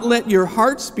not let your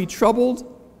hearts be troubled.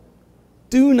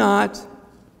 Do not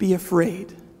be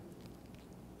afraid."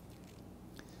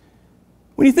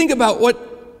 When you think about what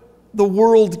the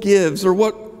world gives, or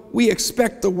what we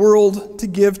expect the world to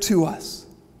give to us,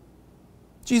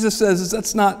 Jesus says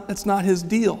that's not His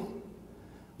deal.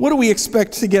 What do we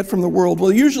expect to get from the world?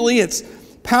 Well, usually it's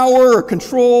power or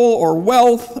control or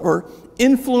wealth or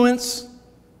influence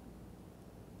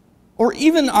or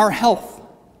even our health.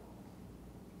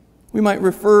 We might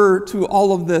refer to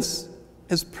all of this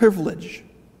as privilege.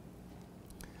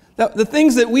 The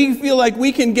things that we feel like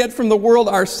we can get from the world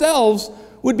ourselves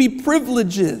would be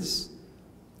privileges.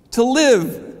 To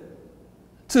live,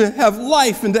 to have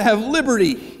life, and to have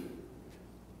liberty,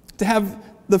 to have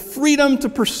the freedom to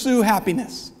pursue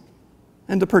happiness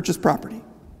and to purchase property.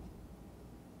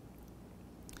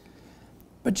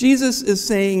 But Jesus is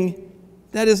saying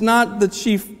that is not the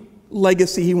chief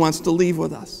legacy He wants to leave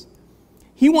with us.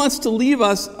 He wants to leave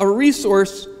us a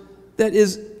resource that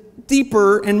is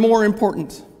deeper and more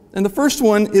important. And the first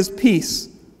one is peace.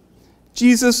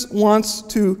 Jesus wants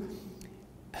to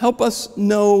help us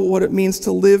know what it means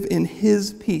to live in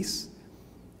His peace.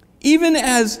 Even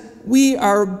as we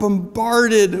are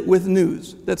bombarded with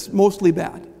news that's mostly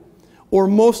bad, or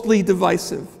mostly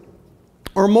divisive,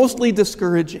 or mostly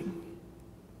discouraging,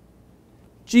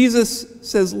 Jesus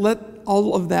says, let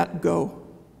all of that go.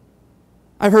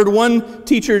 I've heard one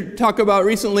teacher talk about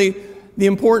recently the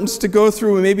importance to go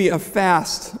through maybe a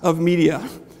fast of media.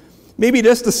 Maybe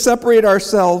just to separate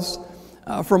ourselves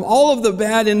from all of the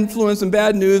bad influence and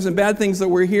bad news and bad things that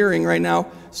we're hearing right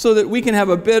now so that we can have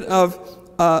a bit of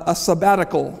a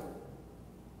sabbatical,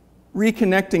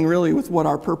 reconnecting really with what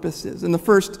our purpose is. And the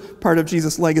first part of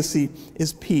Jesus' legacy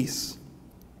is peace.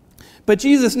 But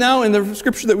Jesus now, in the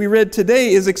scripture that we read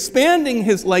today, is expanding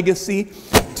his legacy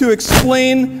to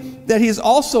explain that he's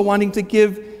also wanting to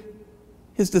give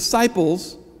his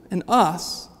disciples and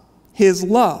us his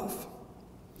love.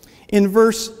 In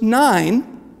verse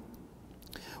 9,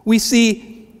 we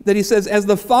see that he says, as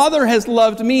the Father has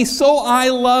loved me, so I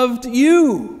loved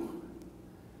you.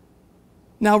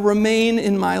 Now remain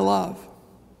in my love.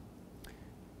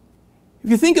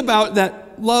 If you think about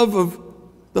that love of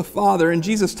the Father, and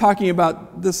Jesus talking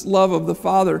about this love of the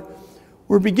Father,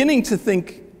 we're beginning to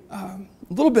think a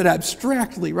little bit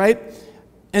abstractly, right?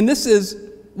 And this is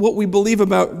what we believe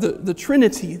about the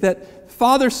Trinity, that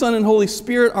Father, Son, and Holy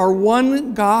Spirit are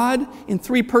one God in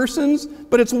three persons,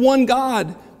 but it's one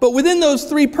God. But within those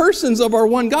three persons of our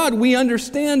one God, we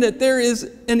understand that there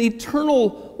is an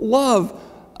eternal love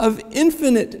of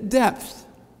infinite depth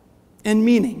and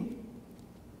meaning.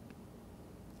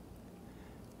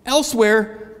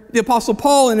 Elsewhere, the Apostle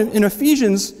Paul in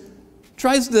Ephesians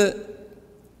tries to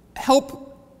help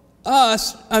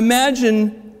us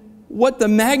imagine what the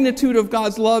magnitude of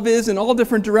God's love is in all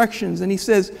different directions. And he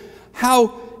says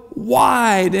how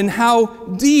wide and how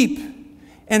deep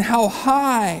and how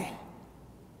high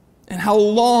and how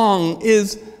long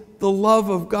is the love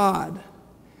of God.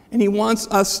 And he wants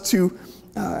us to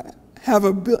have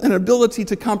an ability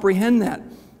to comprehend that.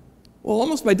 Well,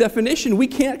 almost by definition, we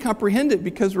can't comprehend it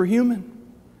because we're human.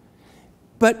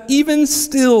 But even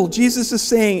still, Jesus is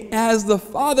saying, as the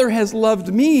Father has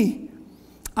loved me,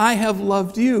 I have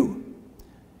loved you.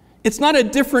 It's not a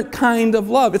different kind of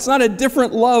love. It's not a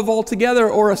different love altogether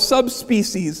or a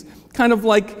subspecies, kind of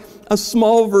like a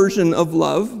small version of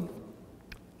love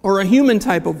or a human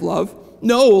type of love.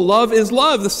 No, love is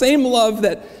love. The same love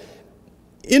that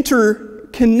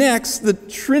interconnects the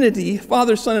Trinity,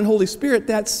 Father, Son, and Holy Spirit,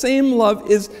 that same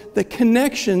love is the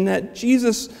connection that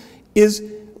Jesus is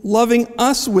loving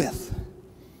us with.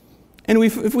 And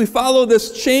if we follow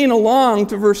this chain along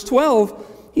to verse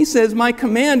 12, he says, my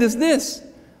command is this,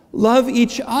 love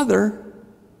each other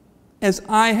as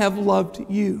I have loved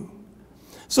you.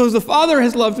 So as the Father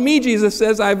has loved me, Jesus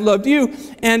says, I've loved you,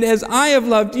 and as I have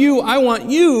loved you, I want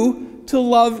you to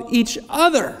love each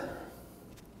other.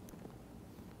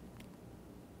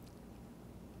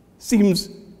 Seems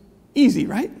easy,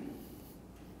 right?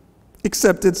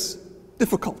 Except it's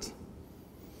difficult.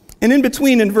 And in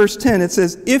between, in verse 10, it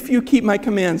says, if you keep my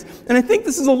commands. And I think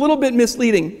this is a little bit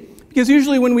misleading, because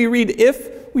usually when we read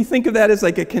if, we think of that as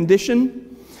like a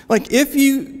condition. Like, if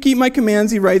you keep my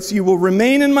commands, he writes, you will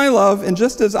remain in my love, and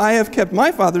just as I have kept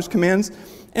my Father's commands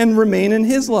and remain in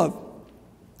his love.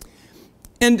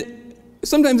 And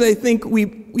sometimes I think we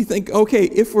think, okay,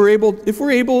 if we're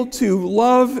able to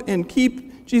love and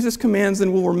keep Jesus' commands,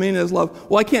 then we'll remain in his love.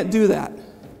 Well, I can't do that,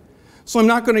 so I'm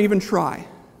not going to even try.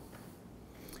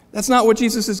 That's not what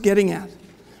Jesus is getting at.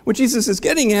 What Jesus is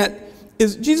getting at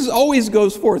is Jesus always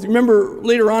goes forth. Remember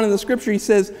later on in the scripture he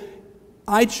says,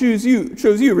 I chose you,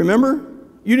 remember?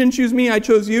 You didn't choose me, I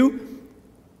chose you.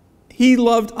 He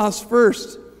loved us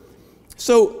first.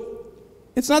 So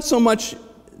it's not so much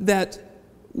that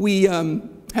we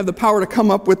have the power to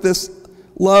come up with this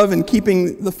love and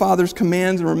keeping the Father's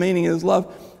commands and remaining in his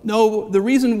love. No, the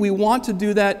reason we want to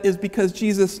do that is because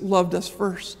Jesus loved us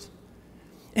first.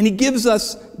 And he gives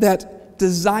us that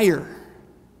desire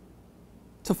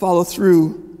to follow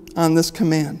through on this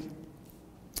command.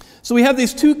 So we have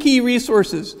these two key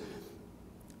resources.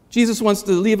 Jesus wants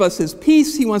to leave us his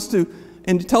peace. He wants to,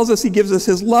 and he tells us he gives us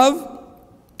his love.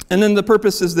 And then the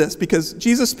purpose is this, because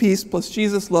Jesus' peace plus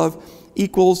Jesus' love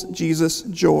equals Jesus'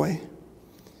 joy.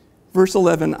 Verse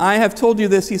 11, I have told you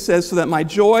this, he says, so that my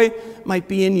joy might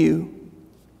be in you,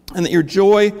 and that your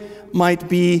joy might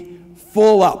be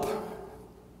full up.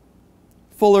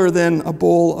 Fuller than a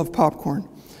bowl of popcorn.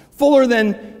 Fuller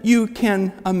than you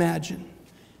can imagine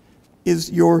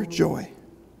is your joy.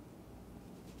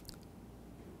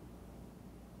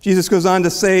 Jesus goes on to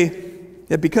say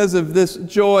that because of this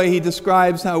joy, he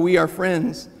describes how we are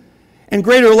friends. And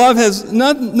greater love has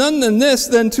none than this,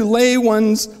 than to lay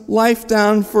one's life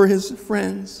down for his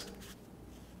friends.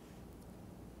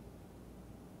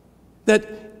 That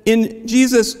in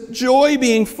Jesus' joy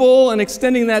being full and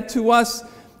extending that to us,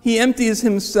 he empties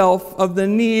himself of the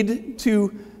need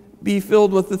to be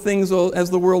filled with the things as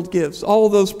the world gives, all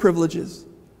of those privileges.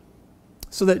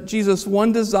 So that Jesus'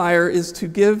 one desire is to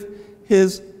give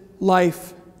his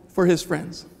life for his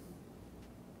friends.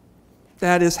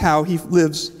 That is how he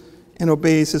lives and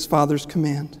obeys his Father's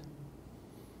command.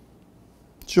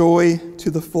 Joy to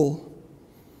the full.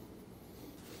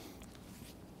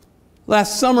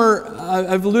 Last summer,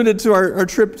 I've alluded to our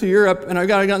trip to Europe, and I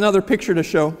got another picture to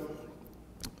show.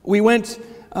 We went,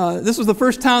 this was the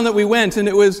first town that we went, and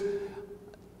it was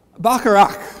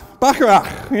Bacharach.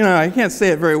 I can't say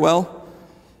it very well.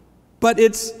 But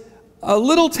it's a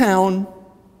little town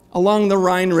along the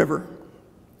Rhine River.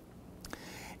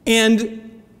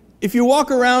 And if you walk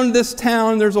around this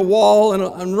town, there's a wall,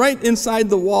 and right inside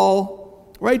the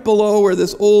wall, right below where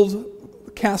this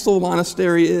old castle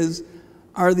monastery is,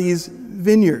 are these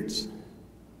vineyards,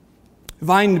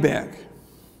 Weinberg.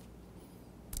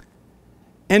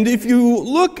 And if you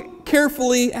look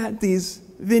carefully at these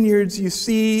vineyards, you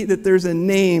see that there's a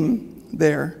name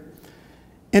there.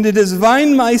 And it is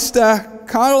Weinmeister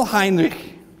Karl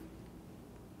Heinrich.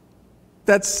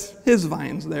 That's his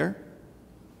vines there.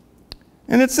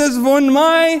 And it says von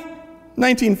Mai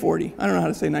 1940. I don't know how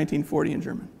to say 1940 in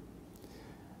German.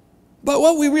 But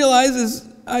what we realize is,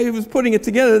 I was putting it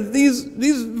together, these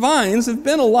vines have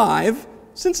been alive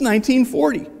since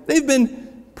 1940. They've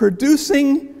been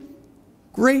producing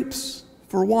grapes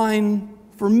for wine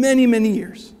for many, many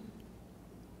years.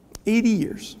 80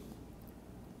 years.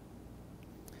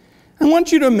 I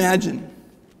want you to imagine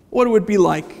what it would be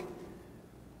like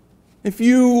if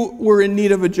you were in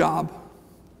need of a job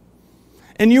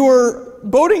and you were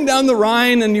boating down the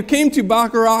Rhine and you came to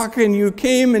Bacharach and you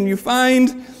came and you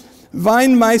find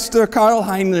Weinmeister Karl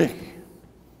Heinrich,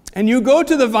 and you go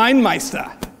to the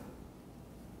Weinmeister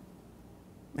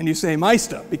and you say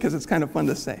Meister because it's kind of fun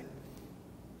to say.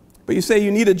 But you say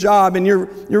you need a job and your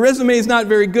resume is not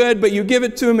very good, but you give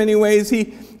it to him anyways. He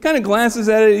kind of glances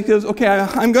at it. He goes, okay,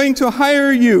 I'm going to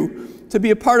hire you to be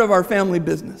a part of our family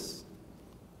business.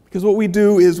 Because what we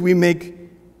do is we make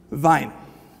wine.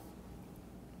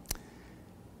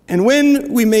 And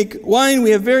when we make wine,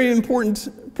 we have very important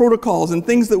protocols and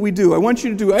things that we do. I want you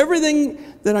to do everything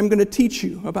that I'm going to teach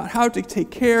you about how to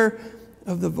take care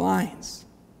of the vines.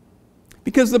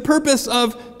 Because the purpose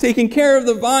of taking care of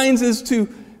the vines is to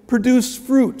produce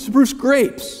fruit, to produce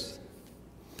grapes.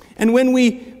 And when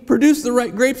we produce the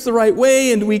right grapes the right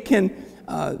way, and we can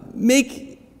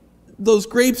make those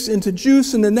grapes into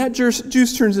juice, and then that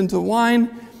juice turns into wine,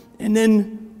 and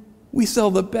then we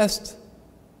sell the best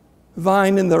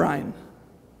vine in the Rhine.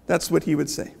 That's what he would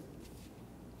say.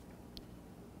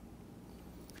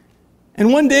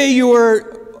 And one day you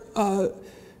were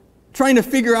trying to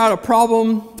figure out a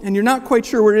problem, and you're not quite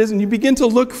sure where it is, and you begin to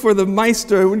look for the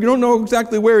Meister. You don't know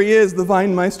exactly where he is, the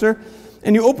Weinmeister,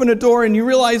 and you open a door and you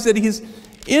realize that he's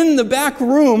in the back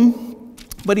room,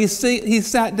 but he's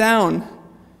sat down,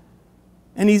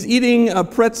 and he's eating a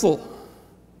pretzel,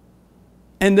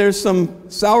 and there's some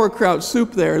sauerkraut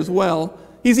soup there as well.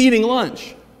 He's eating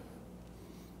lunch.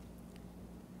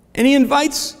 And he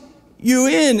invites you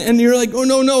in, and you're like, oh,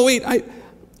 no, wait,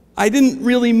 I didn't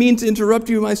really mean to interrupt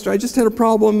you, Meister. I just had a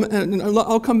problem, and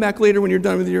I'll come back later when you're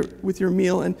done with your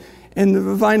meal. And the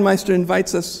Weinmeister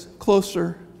invites us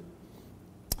closer.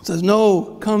 Says,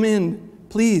 no, come in,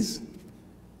 please.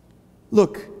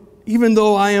 Look, even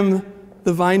though I am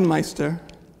the Weinmeister,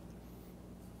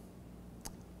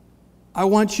 I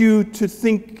want you to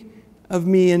think of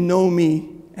me and know me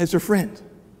as your friend.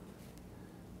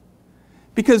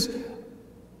 Because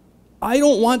I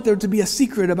don't want there to be a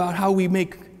secret about how we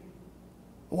make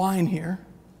wine here,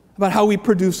 about how we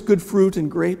produce good fruit and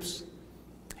grapes.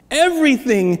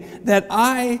 Everything that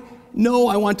I know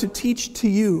I want to teach to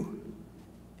you.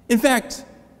 In fact,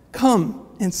 come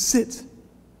and sit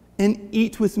and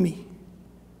eat with me.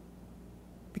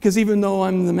 Because even though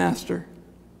I'm the master,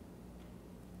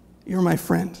 you're my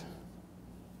friend.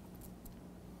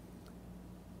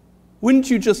 Wouldn't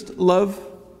you just love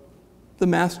the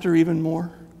master even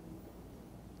more?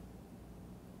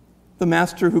 The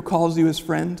master who calls you his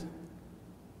friend?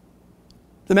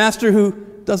 The master who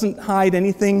doesn't hide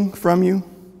anything from you?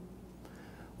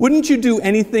 Wouldn't you do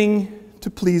anything to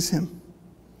please him?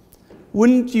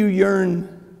 Wouldn't you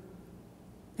yearn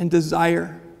and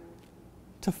desire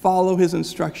to follow his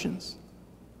instructions,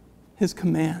 his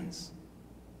commands?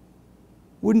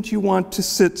 Wouldn't you want to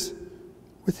sit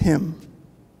with him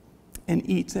and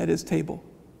eat at his table?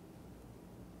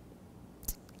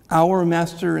 Our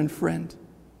master and friend,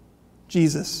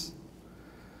 Jesus,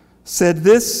 said,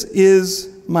 "This is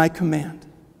my command.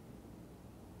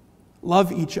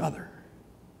 Love each other."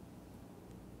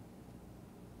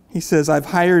 He says, "I've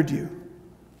hired you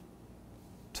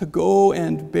to go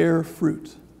and bear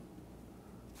fruit,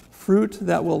 fruit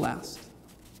that will last.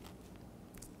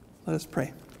 Let us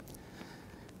pray.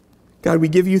 God, we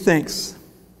give you thanks.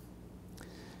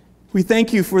 We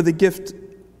thank you for the gift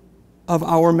of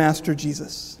our Master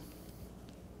Jesus.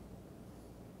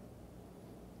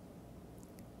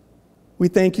 We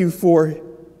thank you for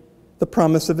the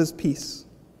promise of his peace.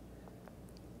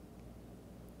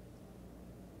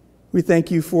 We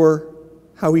thank you for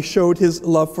how he showed his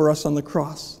love for us on the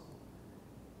cross,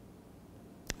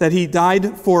 that he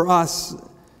died for us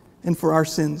and for our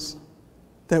sins,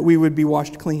 that we would be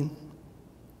washed clean,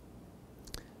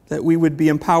 that we would be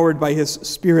empowered by his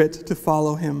Spirit to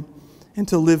follow him and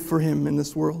to live for him in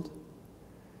this world.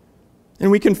 And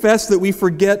we confess that we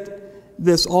forget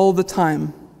this all the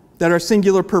time, that our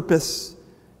singular purpose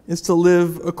is to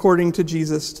live according to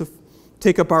Jesus, to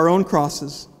take up our own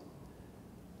crosses,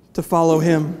 to follow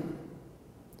him,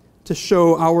 to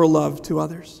show our love to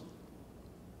others.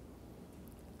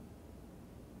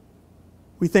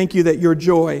 We thank you that your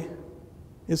joy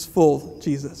is full,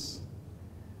 Jesus,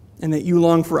 and that you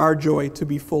long for our joy to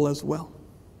be full as well.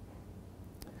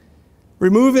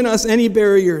 Remove in us any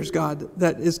barriers, God,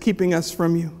 that is keeping us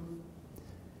from you.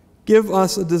 Give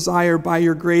us a desire by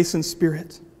your grace and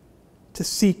Spirit to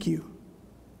seek you,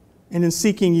 and in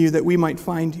seeking you that we might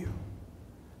find you,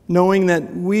 knowing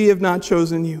that we have not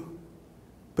chosen you,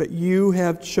 but you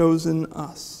have chosen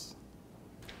us.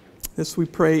 This we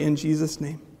pray in Jesus'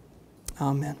 name.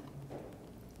 Amen.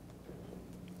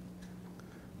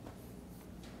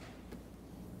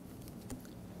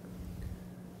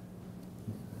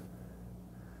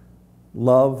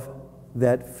 Love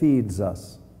that feeds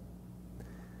us.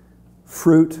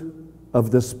 Fruit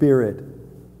of the Spirit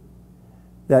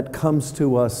that comes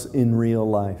to us in real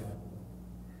life.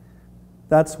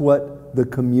 That's what the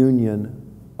communion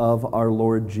of our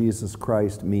Lord Jesus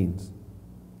Christ means.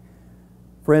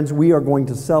 Friends, we are going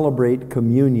to celebrate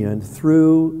communion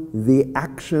through the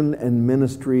action and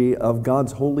ministry of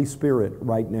God's Holy Spirit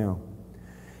right now.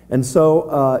 And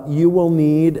so you will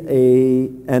need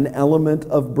an element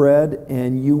of bread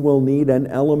and you will need an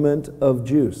element of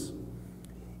juice.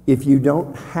 If you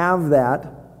don't have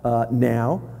that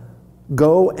now,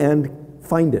 go and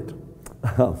find it.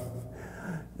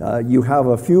 You have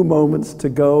a few moments to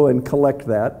go and collect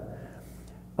that.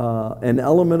 An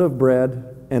element of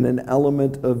bread and an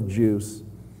element of juice.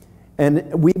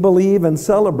 And we believe and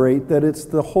celebrate that it's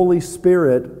the Holy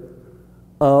Spirit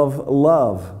of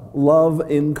love,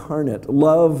 love incarnate,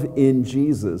 love in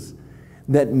Jesus,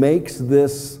 that makes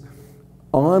this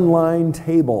online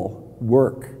table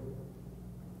work.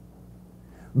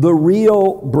 The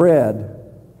real bread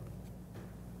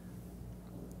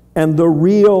and the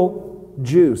real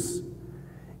juice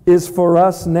is for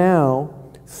us now,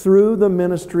 through the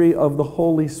ministry of the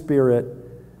Holy Spirit,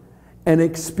 an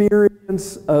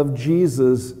experience of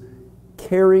Jesus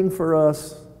caring for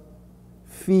us,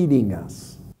 feeding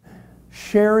us,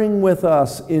 sharing with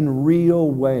us in real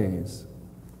ways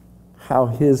how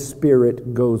his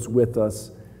Spirit goes with us,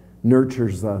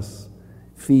 nurtures us,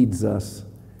 feeds us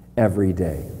every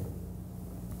day.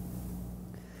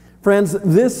 Friends,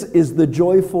 this is the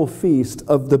joyful feast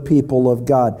of the people of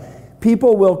God.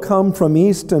 People will come from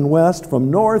east and west,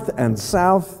 from north and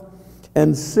south,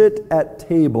 and sit at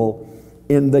table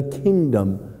in the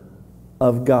kingdom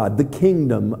of God, the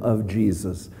kingdom of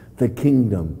Jesus, the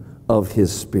kingdom of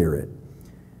his Spirit.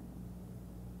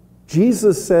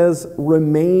 Jesus says,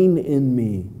 "Remain in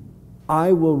me,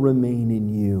 I will remain in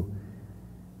you."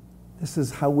 This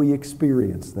is how we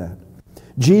experience that.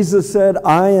 Jesus said,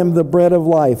 "I am the bread of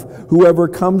life. Whoever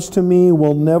comes to me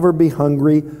will never be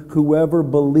hungry. Whoever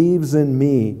believes in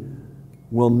me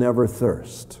will never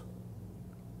thirst."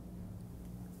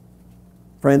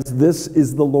 Friends, this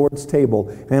is the Lord's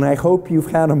table, and I hope you've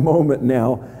had a moment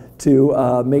now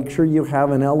to make sure you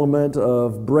have an element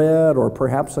of bread or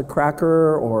perhaps a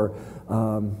cracker or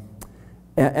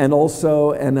and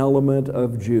also an element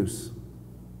of juice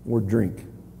or drink.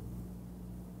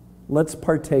 Let's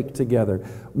partake together.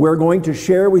 We're going to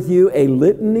share with you a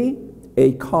litany,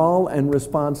 a call and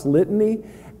response litany,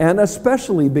 and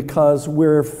especially because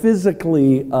we're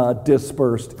physically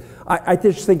dispersed, I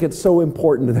just think it's so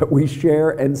important that we share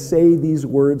and say these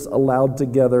words aloud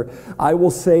together. I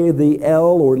will say the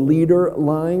L or leader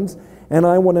lines, and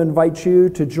I want to invite you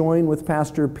to join with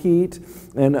Pastor Pete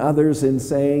and others in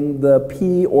saying the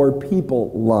P or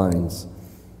people lines.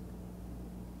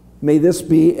 May this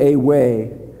be a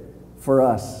way for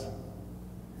us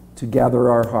to gather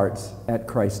our hearts at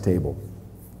Christ's table.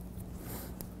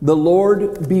 The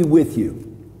Lord be with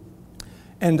you.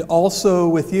 And also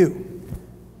with you.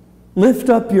 Lift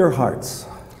up your hearts.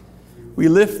 We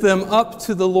lift them up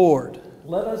to the Lord.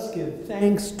 Let us give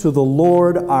thanks to the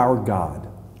Lord our God.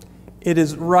 It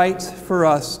is right for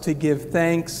us to give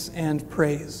thanks and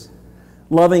praise.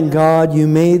 Loving God, you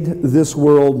made this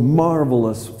world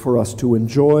marvelous for us to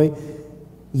enjoy.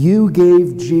 You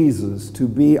gave Jesus to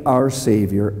be our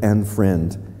Savior and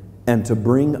friend, and to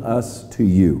bring us to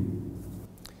you.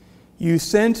 You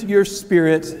sent your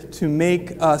Spirit to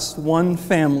make us one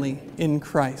family in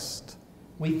Christ.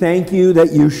 We thank you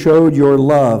that you showed your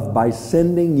love by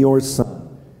sending your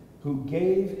Son, who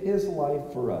gave his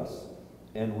life for us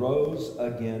and rose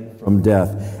again from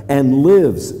death, and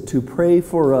lives to pray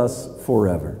for us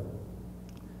forever.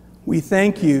 We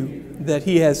thank you that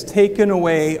he has taken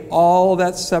away all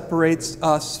that separates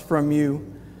us from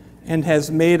you and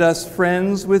has made us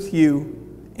friends with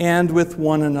you and with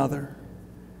one another.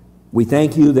 We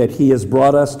thank you that he has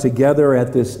brought us together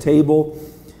at this table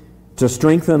to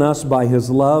strengthen us by his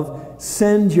love.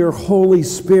 Send your Holy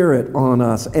Spirit on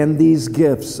us and these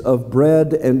gifts of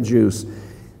bread and juice,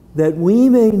 that we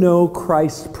may know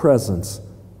Christ's presence,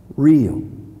 real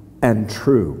and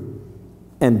true,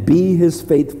 and be his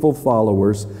faithful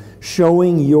followers,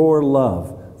 showing your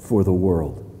love for the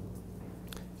world.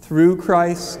 Through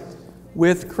Christ,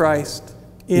 with Christ,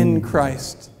 in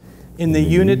Christ, in the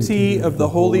unity of the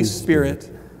Holy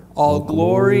Spirit, all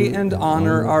glory and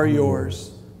honor are yours,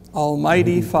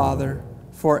 Almighty Father,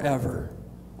 forever.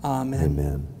 Amen.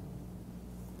 Amen.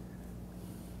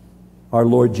 Our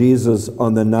Lord Jesus,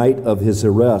 on the night of his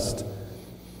arrest,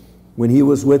 when he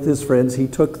was with his friends, he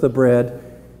took the bread,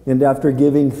 and after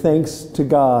giving thanks to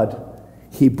God,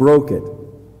 he broke it.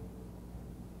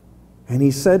 And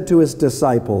he said to his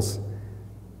disciples,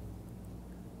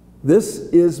 "This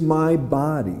is my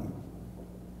body,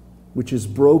 which is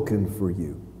broken for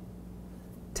you.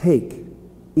 Take,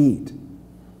 eat.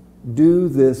 Do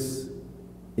this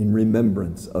in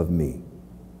remembrance of me."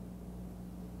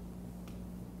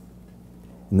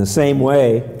 In the same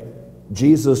way,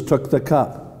 Jesus took the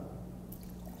cup.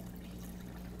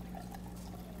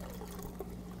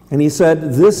 And he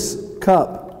said, "This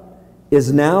cup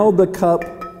is now the cup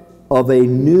of a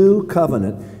new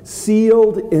covenant,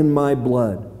 sealed in my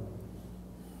blood,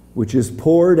 which is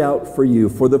poured out for you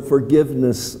for the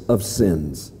forgiveness of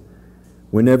sins.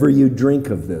 Whenever you drink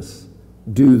of this,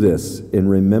 do this in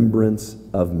remembrance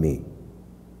of me."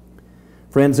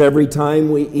 Friends, every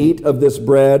time we eat of this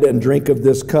bread and drink of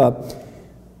this cup,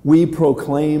 we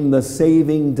proclaim the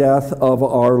saving death of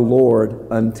our Lord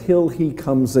until he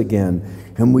comes again,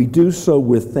 and we do so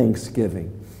with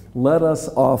thanksgiving. Let us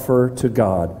offer to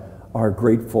God our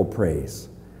grateful praise.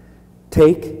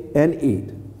 Take and eat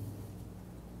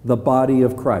the body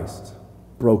of Christ,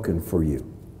 broken for you.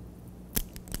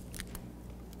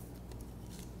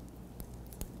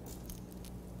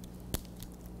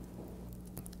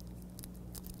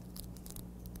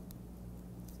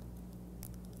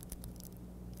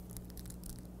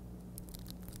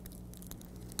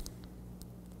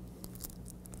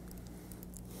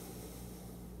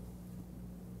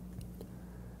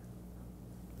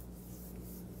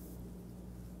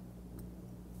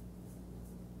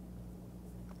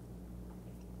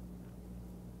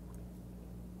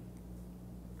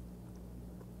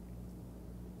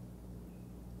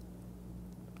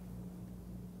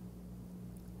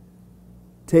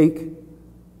 Take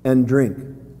and drink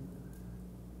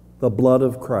the blood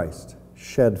of Christ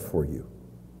shed for you.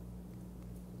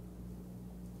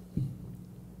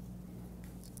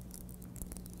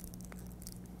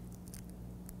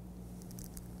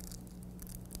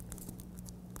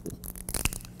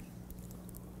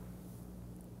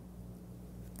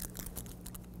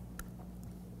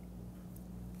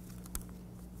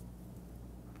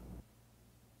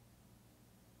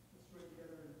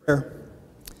 Prayer.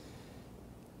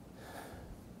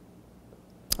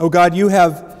 Oh God, you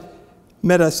have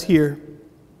met us here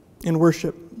in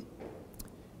worship.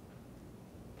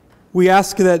 We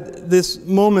ask that these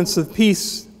moments of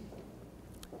peace,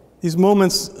 these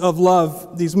moments of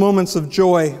love, these moments of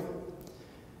joy,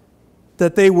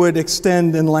 that they would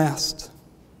extend and last.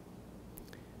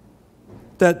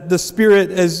 That the Spirit,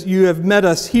 as you have met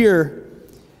us here,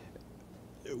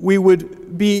 we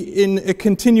would be in a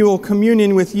continual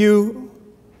communion with you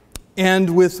and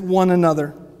with one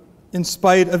another, in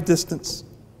spite of distance.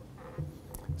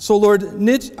 So, Lord,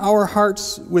 knit our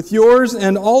hearts with yours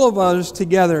and all of ours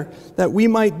together, that we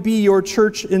might be your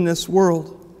church in this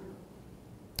world.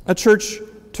 A church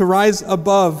to rise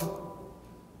above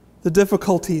the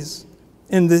difficulties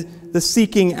and the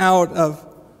seeking out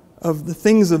of the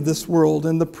things of this world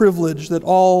and the privilege that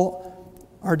all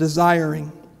are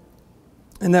desiring.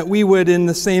 And that we would, in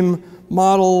the same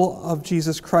model of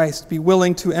Jesus Christ, be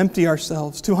willing to empty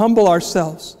ourselves, to humble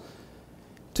ourselves,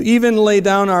 to even lay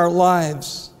down our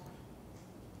lives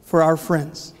for our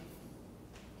friends.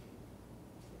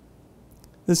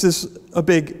 This is a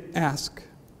big ask.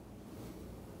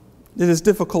 It is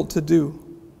difficult to do.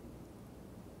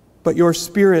 But your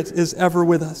Spirit is ever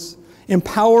with us,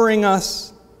 empowering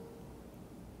us,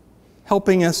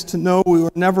 helping us to know we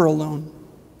were never alone.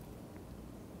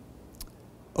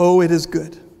 Oh, it is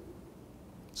good.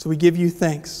 So we give you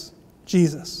thanks,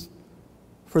 Jesus,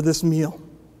 for this meal.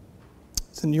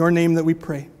 It's in your name that we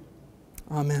pray.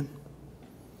 Amen.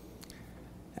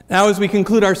 Now, as we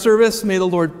conclude our service, may the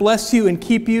Lord bless you and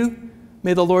keep you.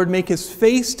 May the Lord make his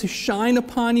face to shine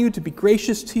upon you, to be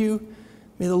gracious to you.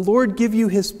 May the Lord give you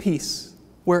his peace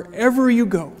wherever you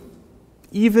go,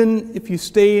 even if you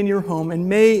stay in your home. And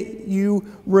may you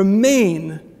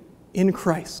remain in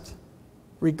Christ,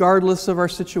 regardless of our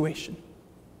situation.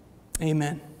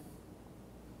 Amen.